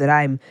to you that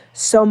I'm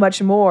so much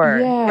more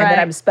Yeah. and Right. that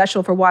I'm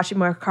special for washing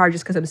my car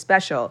just because I'm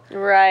special.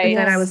 Right. And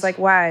then I was like,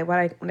 why? When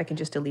I can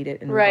just delete it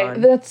and Right.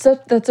 move on.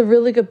 That's a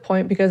really good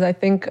point because I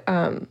think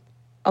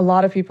a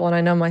lot of people, and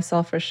I know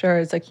myself for sure,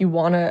 is like you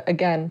want to,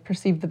 again,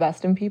 perceive the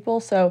best in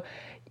people. So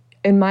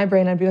in my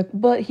brain, I'd be like,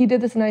 but he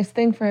did this nice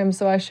thing for him,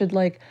 so I should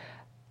like,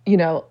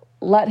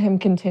 let him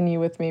continue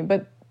with me.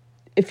 But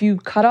if you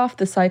cut off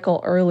the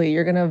cycle early,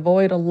 you're going to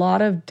avoid a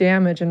lot of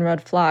damage and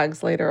red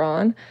flags later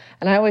on.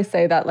 And I always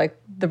say that like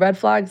the red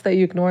flags that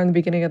you ignore in the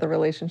beginning of the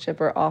relationship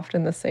are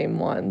often the same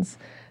ones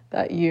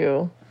that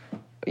you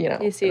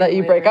see that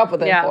you break later. up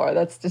with him Yeah. for.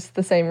 That's just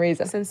the same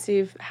reason. Since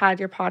you've had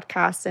your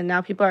podcast and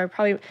now people are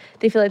probably,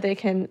 they feel like they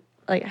can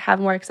like have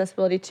more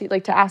accessibility to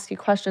like to ask you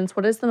questions.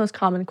 What is the most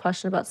common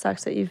question about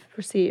sex that you've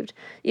received,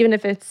 even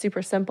if it's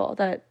super simple,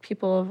 that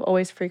people have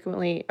always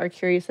frequently are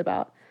curious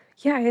about?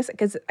 Yeah, I guess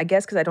because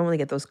I don't really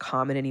get those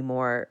common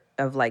anymore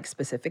of like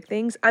specific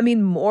things. I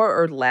mean, more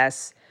or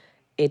less,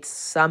 it's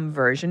some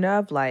version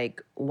of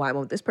like, why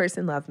won't this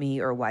person love me,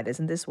 or why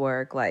doesn't this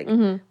work? Like,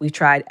 we've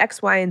tried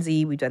X, Y, and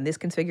Z. We've done this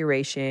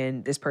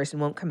configuration. This person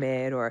won't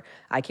commit, or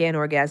I can't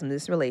orgasm in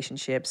this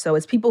relationship. So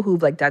it's people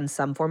who've like done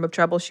some form of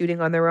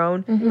troubleshooting on their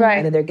own, Right.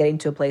 and then they're getting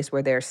to a place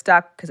where they're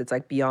stuck because it's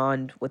like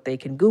beyond what they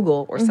can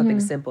Google or something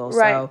simple.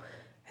 Right. So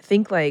I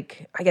think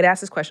like I get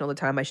asked this question all the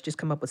time. I should just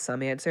come up with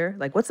some answer.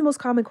 Like, what's the most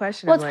common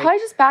question? Well, I'm it's like, probably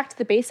just back to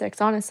the basics,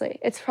 honestly.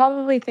 It's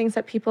probably things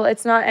that people,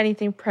 it's not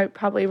anything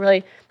probably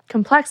really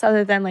complex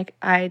other than like,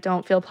 I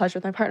don't feel pleasure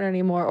with my partner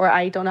anymore, or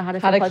I don't know how to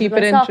feel to pleasure keep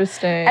with it myself.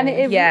 interesting.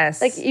 And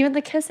Yes. like even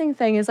the kissing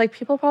thing is like,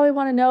 people probably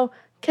want to know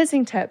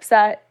kissing tips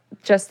that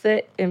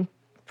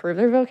improve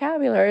their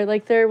vocabulary,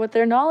 like what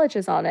their knowledge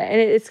is on it.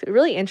 And it's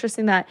really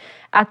interesting that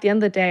at the end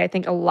of the day, I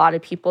think a lot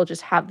of people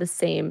just have the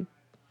same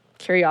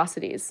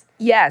curiosities.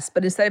 yes,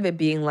 but instead of it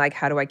being like,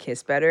 how do I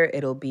kiss better?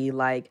 It'll be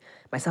like,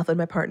 myself and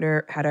my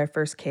partner had our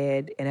first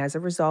kid, and as a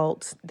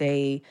result,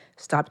 they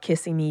stopped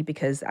kissing me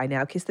because I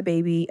now kiss the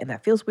baby, and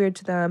that feels weird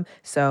to them.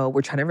 So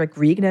we're trying to like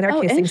reignite our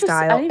Oh, kissing interesting.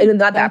 I style. didn't- And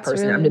not that that's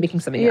person. really- I'm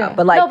making something yeah. up.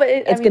 But like, No, but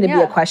it's I going to mean,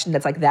 be yeah. a question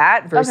that's like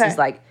that versus Okay.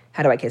 like,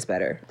 how do I kiss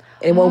better?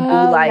 It won't be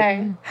okay.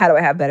 like, how do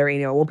I have better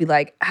anal? It won't be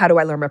like, how do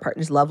I learn my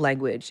partner's love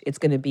language? It's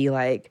going to be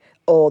like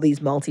all these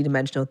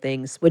multidimensional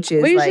things, which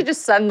is We like, should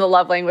just send the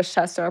love language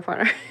test to our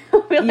partner.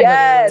 Be like,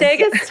 Yes. Take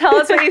it, tell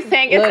us what you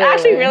think. It's Literally.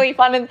 actually really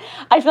fun. And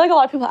I feel like a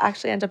lot of people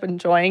actually end up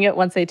enjoying it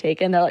once they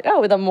take it. And they're like,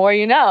 oh, the more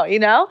you know,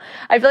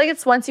 I feel like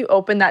it's once you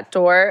open that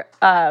door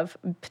of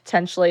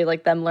potentially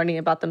like them learning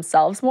about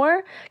themselves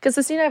more. Because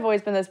Christina and I have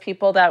always been those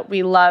people that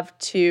we love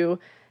to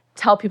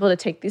tell people to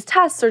take these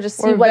tests or just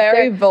see We're what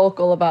very they're...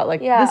 vocal about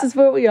like, Yeah. this is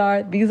what we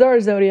are. These are our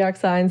zodiac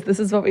signs. This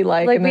is what we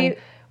like. Like, And then we-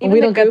 when even we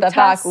the don't get Goop that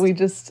back, test- we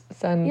just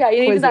send Yeah,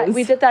 even quizzes. that,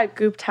 we did that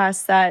Goop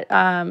test that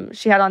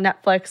she had on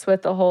Netflix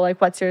with the whole like,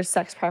 what's your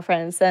sex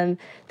preference and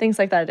things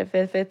like that. If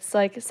it's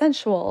like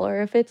sensual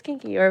or if it's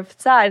kinky or if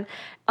it's sad,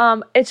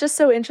 it's just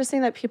so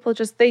interesting that people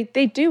just they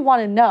do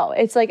want to know.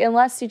 It's like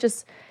unless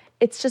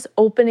it's just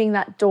opening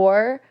that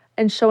door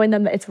and showing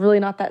them that it's really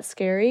not that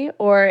scary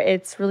or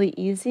it's really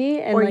easy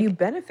and or like, you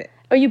benefit.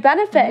 or you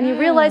benefit and you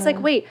realize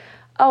like, wait,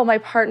 oh, my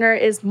partner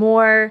is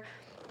more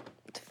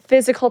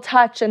physical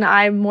touch and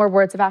I'm more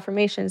words of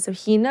affirmation. So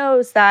he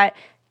knows that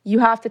you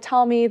have to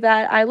tell me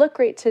that I look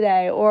great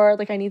today, or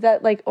like I need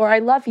that, like, or I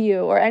love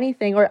you, or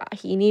anything, or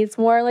he needs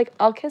more, like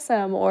I'll kiss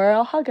him or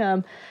I'll hug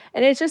him.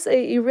 And it's just,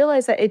 you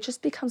realize that it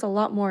just becomes a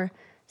lot more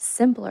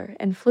simpler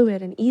and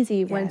fluid and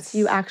easy once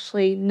you Yes.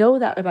 actually know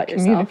that about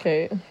yourself.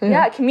 Communicate.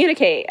 Yeah,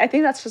 communicate. I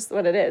think that's just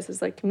what it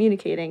is like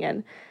communicating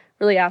and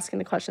really asking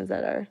the questions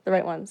that are the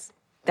right ones.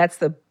 That's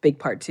the big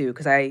part too,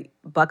 because I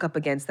buck up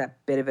against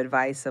that bit of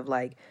advice of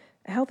like,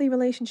 a healthy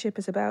relationship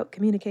is about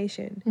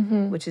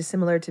communication, which is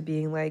similar to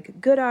being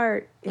like, good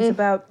art is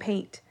about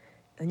paint.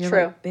 And you're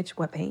True. like, bitch,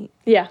 what paint?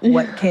 Yeah.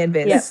 What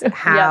canvas?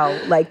 How?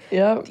 Like,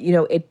 Yep. you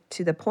know, it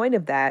to the point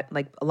of that,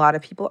 like a lot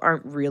of people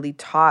aren't really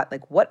taught,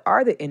 like, what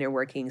are the inner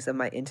workings of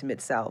my intimate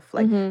self?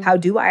 Like, how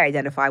do I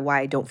identify why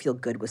I don't feel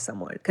good with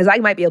someone? Because I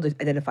might be able to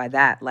identify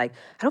that. Like,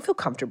 I don't feel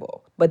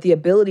comfortable. But the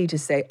ability to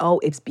say, oh,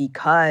 it's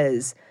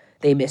because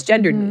they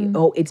misgendered me.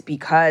 Oh, it's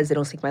because they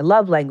don't speak my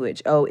love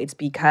language. Oh, it's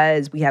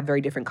because we have very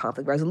different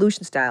conflict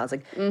resolution styles.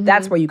 Like,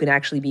 that's where you can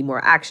actually be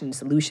more action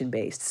solution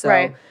based. So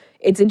Right.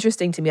 it's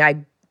interesting to me.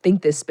 I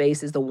think this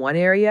space is the one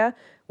area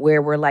where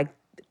we're like,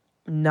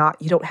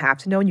 you don't have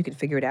to know and you can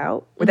figure it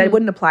out. But that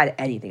wouldn't apply to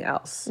anything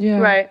else. Yeah.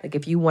 Right. Like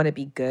if you want to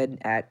be good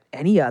at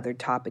any other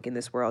topic in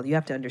this world, you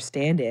have to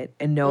understand it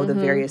and know the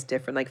various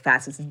different like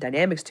facets and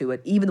dynamics to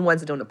it, even the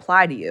ones that don't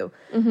apply to you.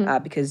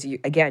 Because you're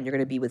going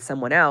to be with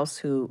someone else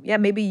who,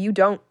 maybe you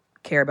don't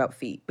care about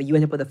feet, but you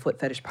end up with a foot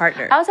fetish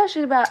partner. I was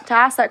actually about to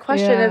ask that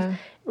question of,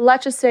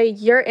 let's just say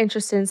you're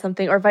interested in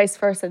something or vice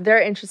versa.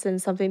 They're interested in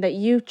something that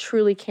you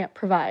truly can't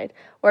provide.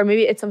 Or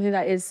maybe it's something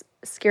that is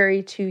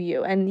scary to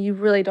you and you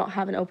really don't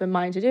have an open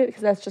mind to do it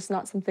because that's just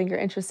not something you're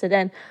interested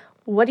in.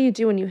 What do you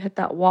do when you hit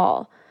that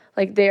wall?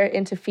 Like they're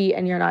into feet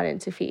and you're not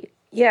into feet.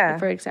 Yeah.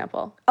 For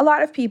example. A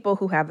lot of people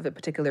who have a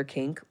particular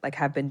kink like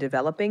have been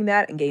developing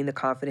that and gaining the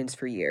confidence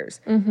for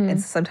years.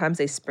 And sometimes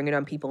they spring it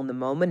on people in the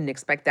moment and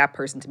expect that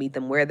person to meet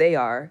them where they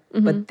are,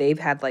 but they've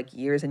had like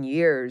years and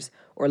years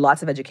or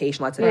lots of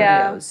education, lots of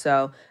videos.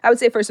 So I would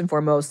say first and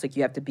foremost, like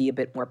you have to be a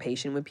bit more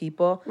patient with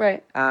people,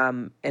 Right.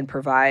 and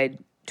provide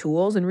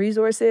tools and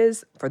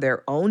resources for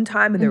their own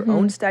time and their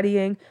own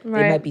studying.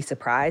 Right. They might be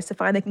surprised to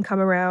find they can come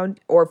around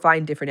or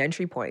find different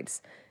entry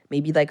points.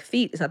 Maybe like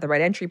feet is not the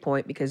right entry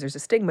point because there's a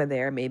stigma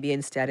there. Maybe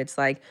instead it's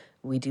like,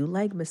 we do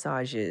leg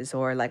massages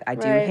or like I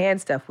do Right. hand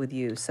stuff with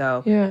you.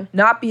 So Yeah.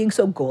 not being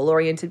so goal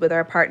oriented with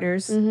our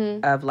partners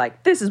of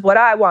like, this is what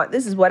I want.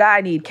 This is what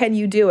I need. Can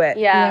you do it?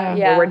 Yeah.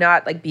 Yeah. Where we're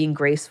not like being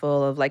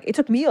graceful of like, it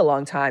took me a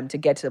long time to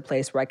get to the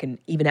place where I can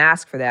even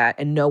ask for that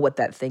and know what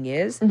that thing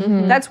is.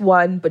 That's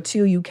one. But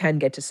two, you can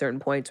get to certain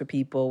points with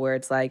people where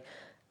it's like,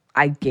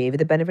 I gave it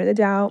the benefit of the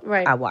doubt.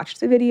 Right. I watched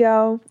the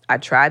video. I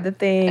tried the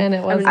thing. And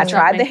it wasn't I not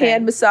tried my the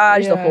hand thing.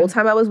 massage the Yeah. whole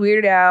time I was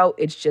weirded out.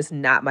 It's just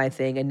not my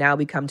thing. And now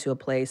we come to a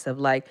place of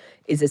like,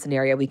 is this an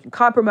area we can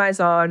compromise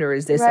on, or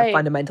is this a Right.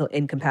 fundamental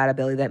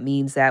incompatibility that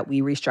means that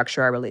we restructure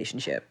our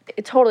relationship?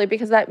 Totally,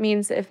 because that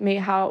means if me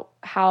how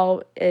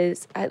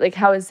is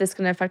this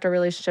going to affect our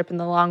relationship in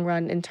the long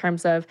run in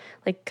terms of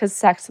like because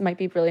sex might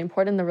be really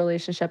important in the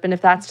relationship, and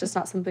if that's just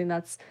not something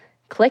that's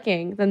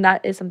clicking, then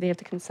that is something you have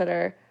to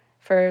consider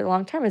for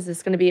long term. Is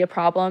this going to be a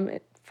problem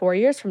 4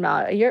 years from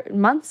now, a year,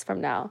 months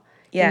from now?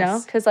 You know,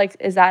 Yes. because like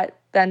is that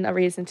then a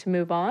reason to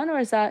move on, or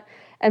is that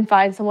and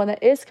find someone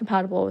that is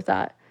compatible with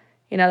that?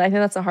 You know, I think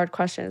that's a hard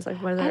question. Is like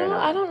whether or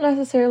not. I don't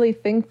necessarily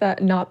think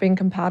that not being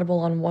compatible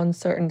on one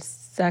certain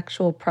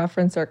sexual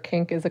preference or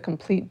kink is a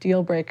complete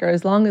deal breaker,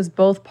 as long as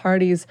both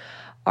parties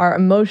are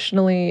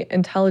emotionally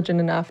intelligent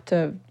enough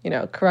to, you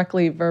know,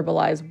 correctly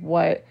verbalize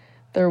what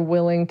they're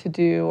willing to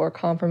do or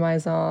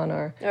compromise on,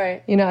 or,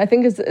 Right. you know, I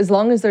think as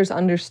long as there's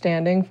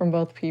understanding from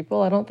both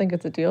people, I don't think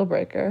it's a deal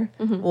breaker.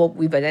 Well,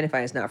 we've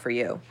identified it's not for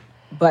you.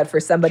 But for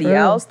somebody True.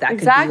 else, that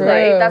Exactly. could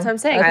be like, That's what I'm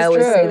saying. I That's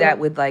always say true. that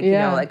with like, you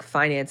know, Yeah. like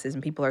finances,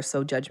 and people are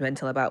so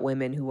judgmental about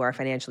women who are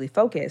financially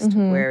focused,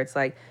 where it's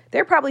like,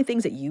 there are probably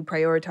things that you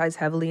prioritize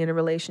heavily in a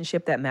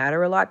relationship that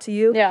matter a lot to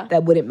you Yeah.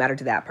 that wouldn't matter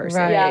to that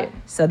person. Right. Yeah.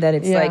 So then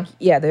it's Yeah. like,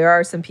 yeah, there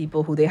are some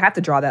people who they have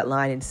to draw that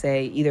line and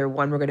say, either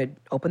one, we're going to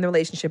open the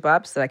relationship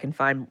up so that I can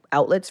find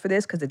outlets for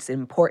this because it's an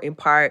important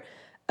part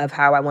of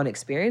how I want to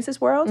experience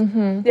this world.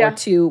 Yeah. Or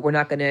two, we're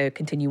not going to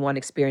continue on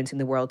experiencing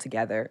the world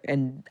together.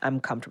 And I'm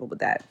comfortable with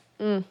that.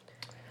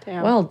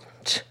 Damn. Well,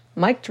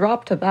 mic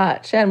drop to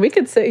that. Shan, we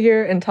could sit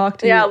here and talk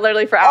to Yeah, you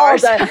literally for all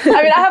hours. day. I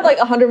mean, I have like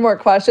 100 more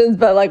questions,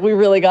 but like we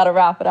really got to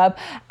wrap it up.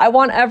 I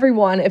want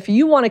everyone, if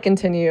you want to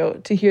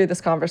continue to hear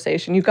this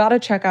conversation, you got to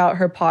check out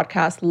her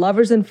podcast,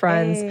 Lovers and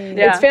Friends.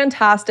 Yeah. It's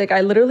fantastic. I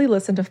literally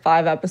listened to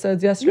 5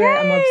 episodes yesterday.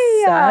 I'm obsessed.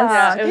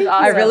 Yeah, it was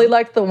I awesome. really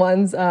liked the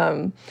ones.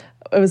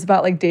 It was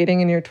about like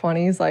dating in your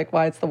 20s, like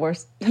why it's the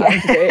worst time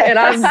to date. And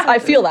I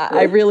feel that.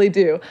 I really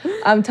do.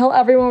 Tell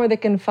everyone where they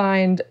can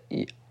find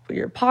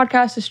your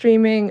podcast is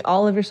streaming,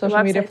 all of your social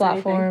media Websites, anything.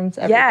 platforms,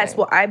 everything. Yes,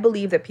 well, I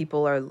believe that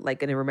people are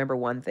like going to remember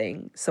one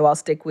thing. So I'll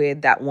stick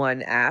with that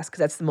one ask because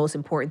that's the most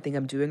important thing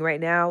I'm doing right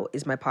now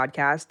is my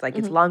podcast. Like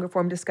it's longer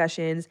form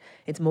discussions.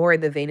 It's more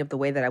in the vein of the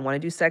way that I want to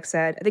do sex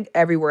ed. I think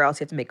everywhere else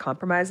you have to make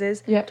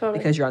compromises. Yeah, totally.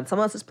 Because you're on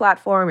someone else's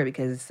platform or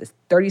because it's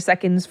 30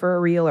 seconds for a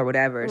reel or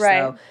whatever. Right.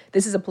 So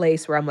this is a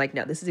place where I'm like,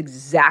 no, this is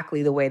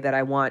exactly the way that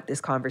I want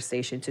this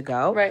conversation to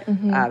go. Right.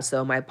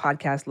 So my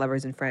podcast,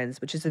 Lovers and Friends,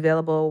 which is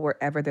available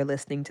wherever they're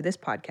listening to to this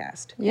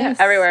podcast. Yes.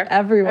 Everywhere.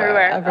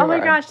 Everywhere. Oh my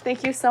gosh,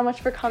 thank you so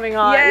much for coming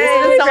on. Yay, This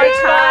has been so much great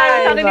fun.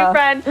 I found a time. new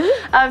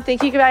friend.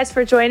 Thank you guys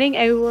for joining,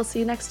 and we will see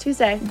you next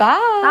Tuesday. Bye.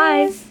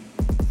 Bye.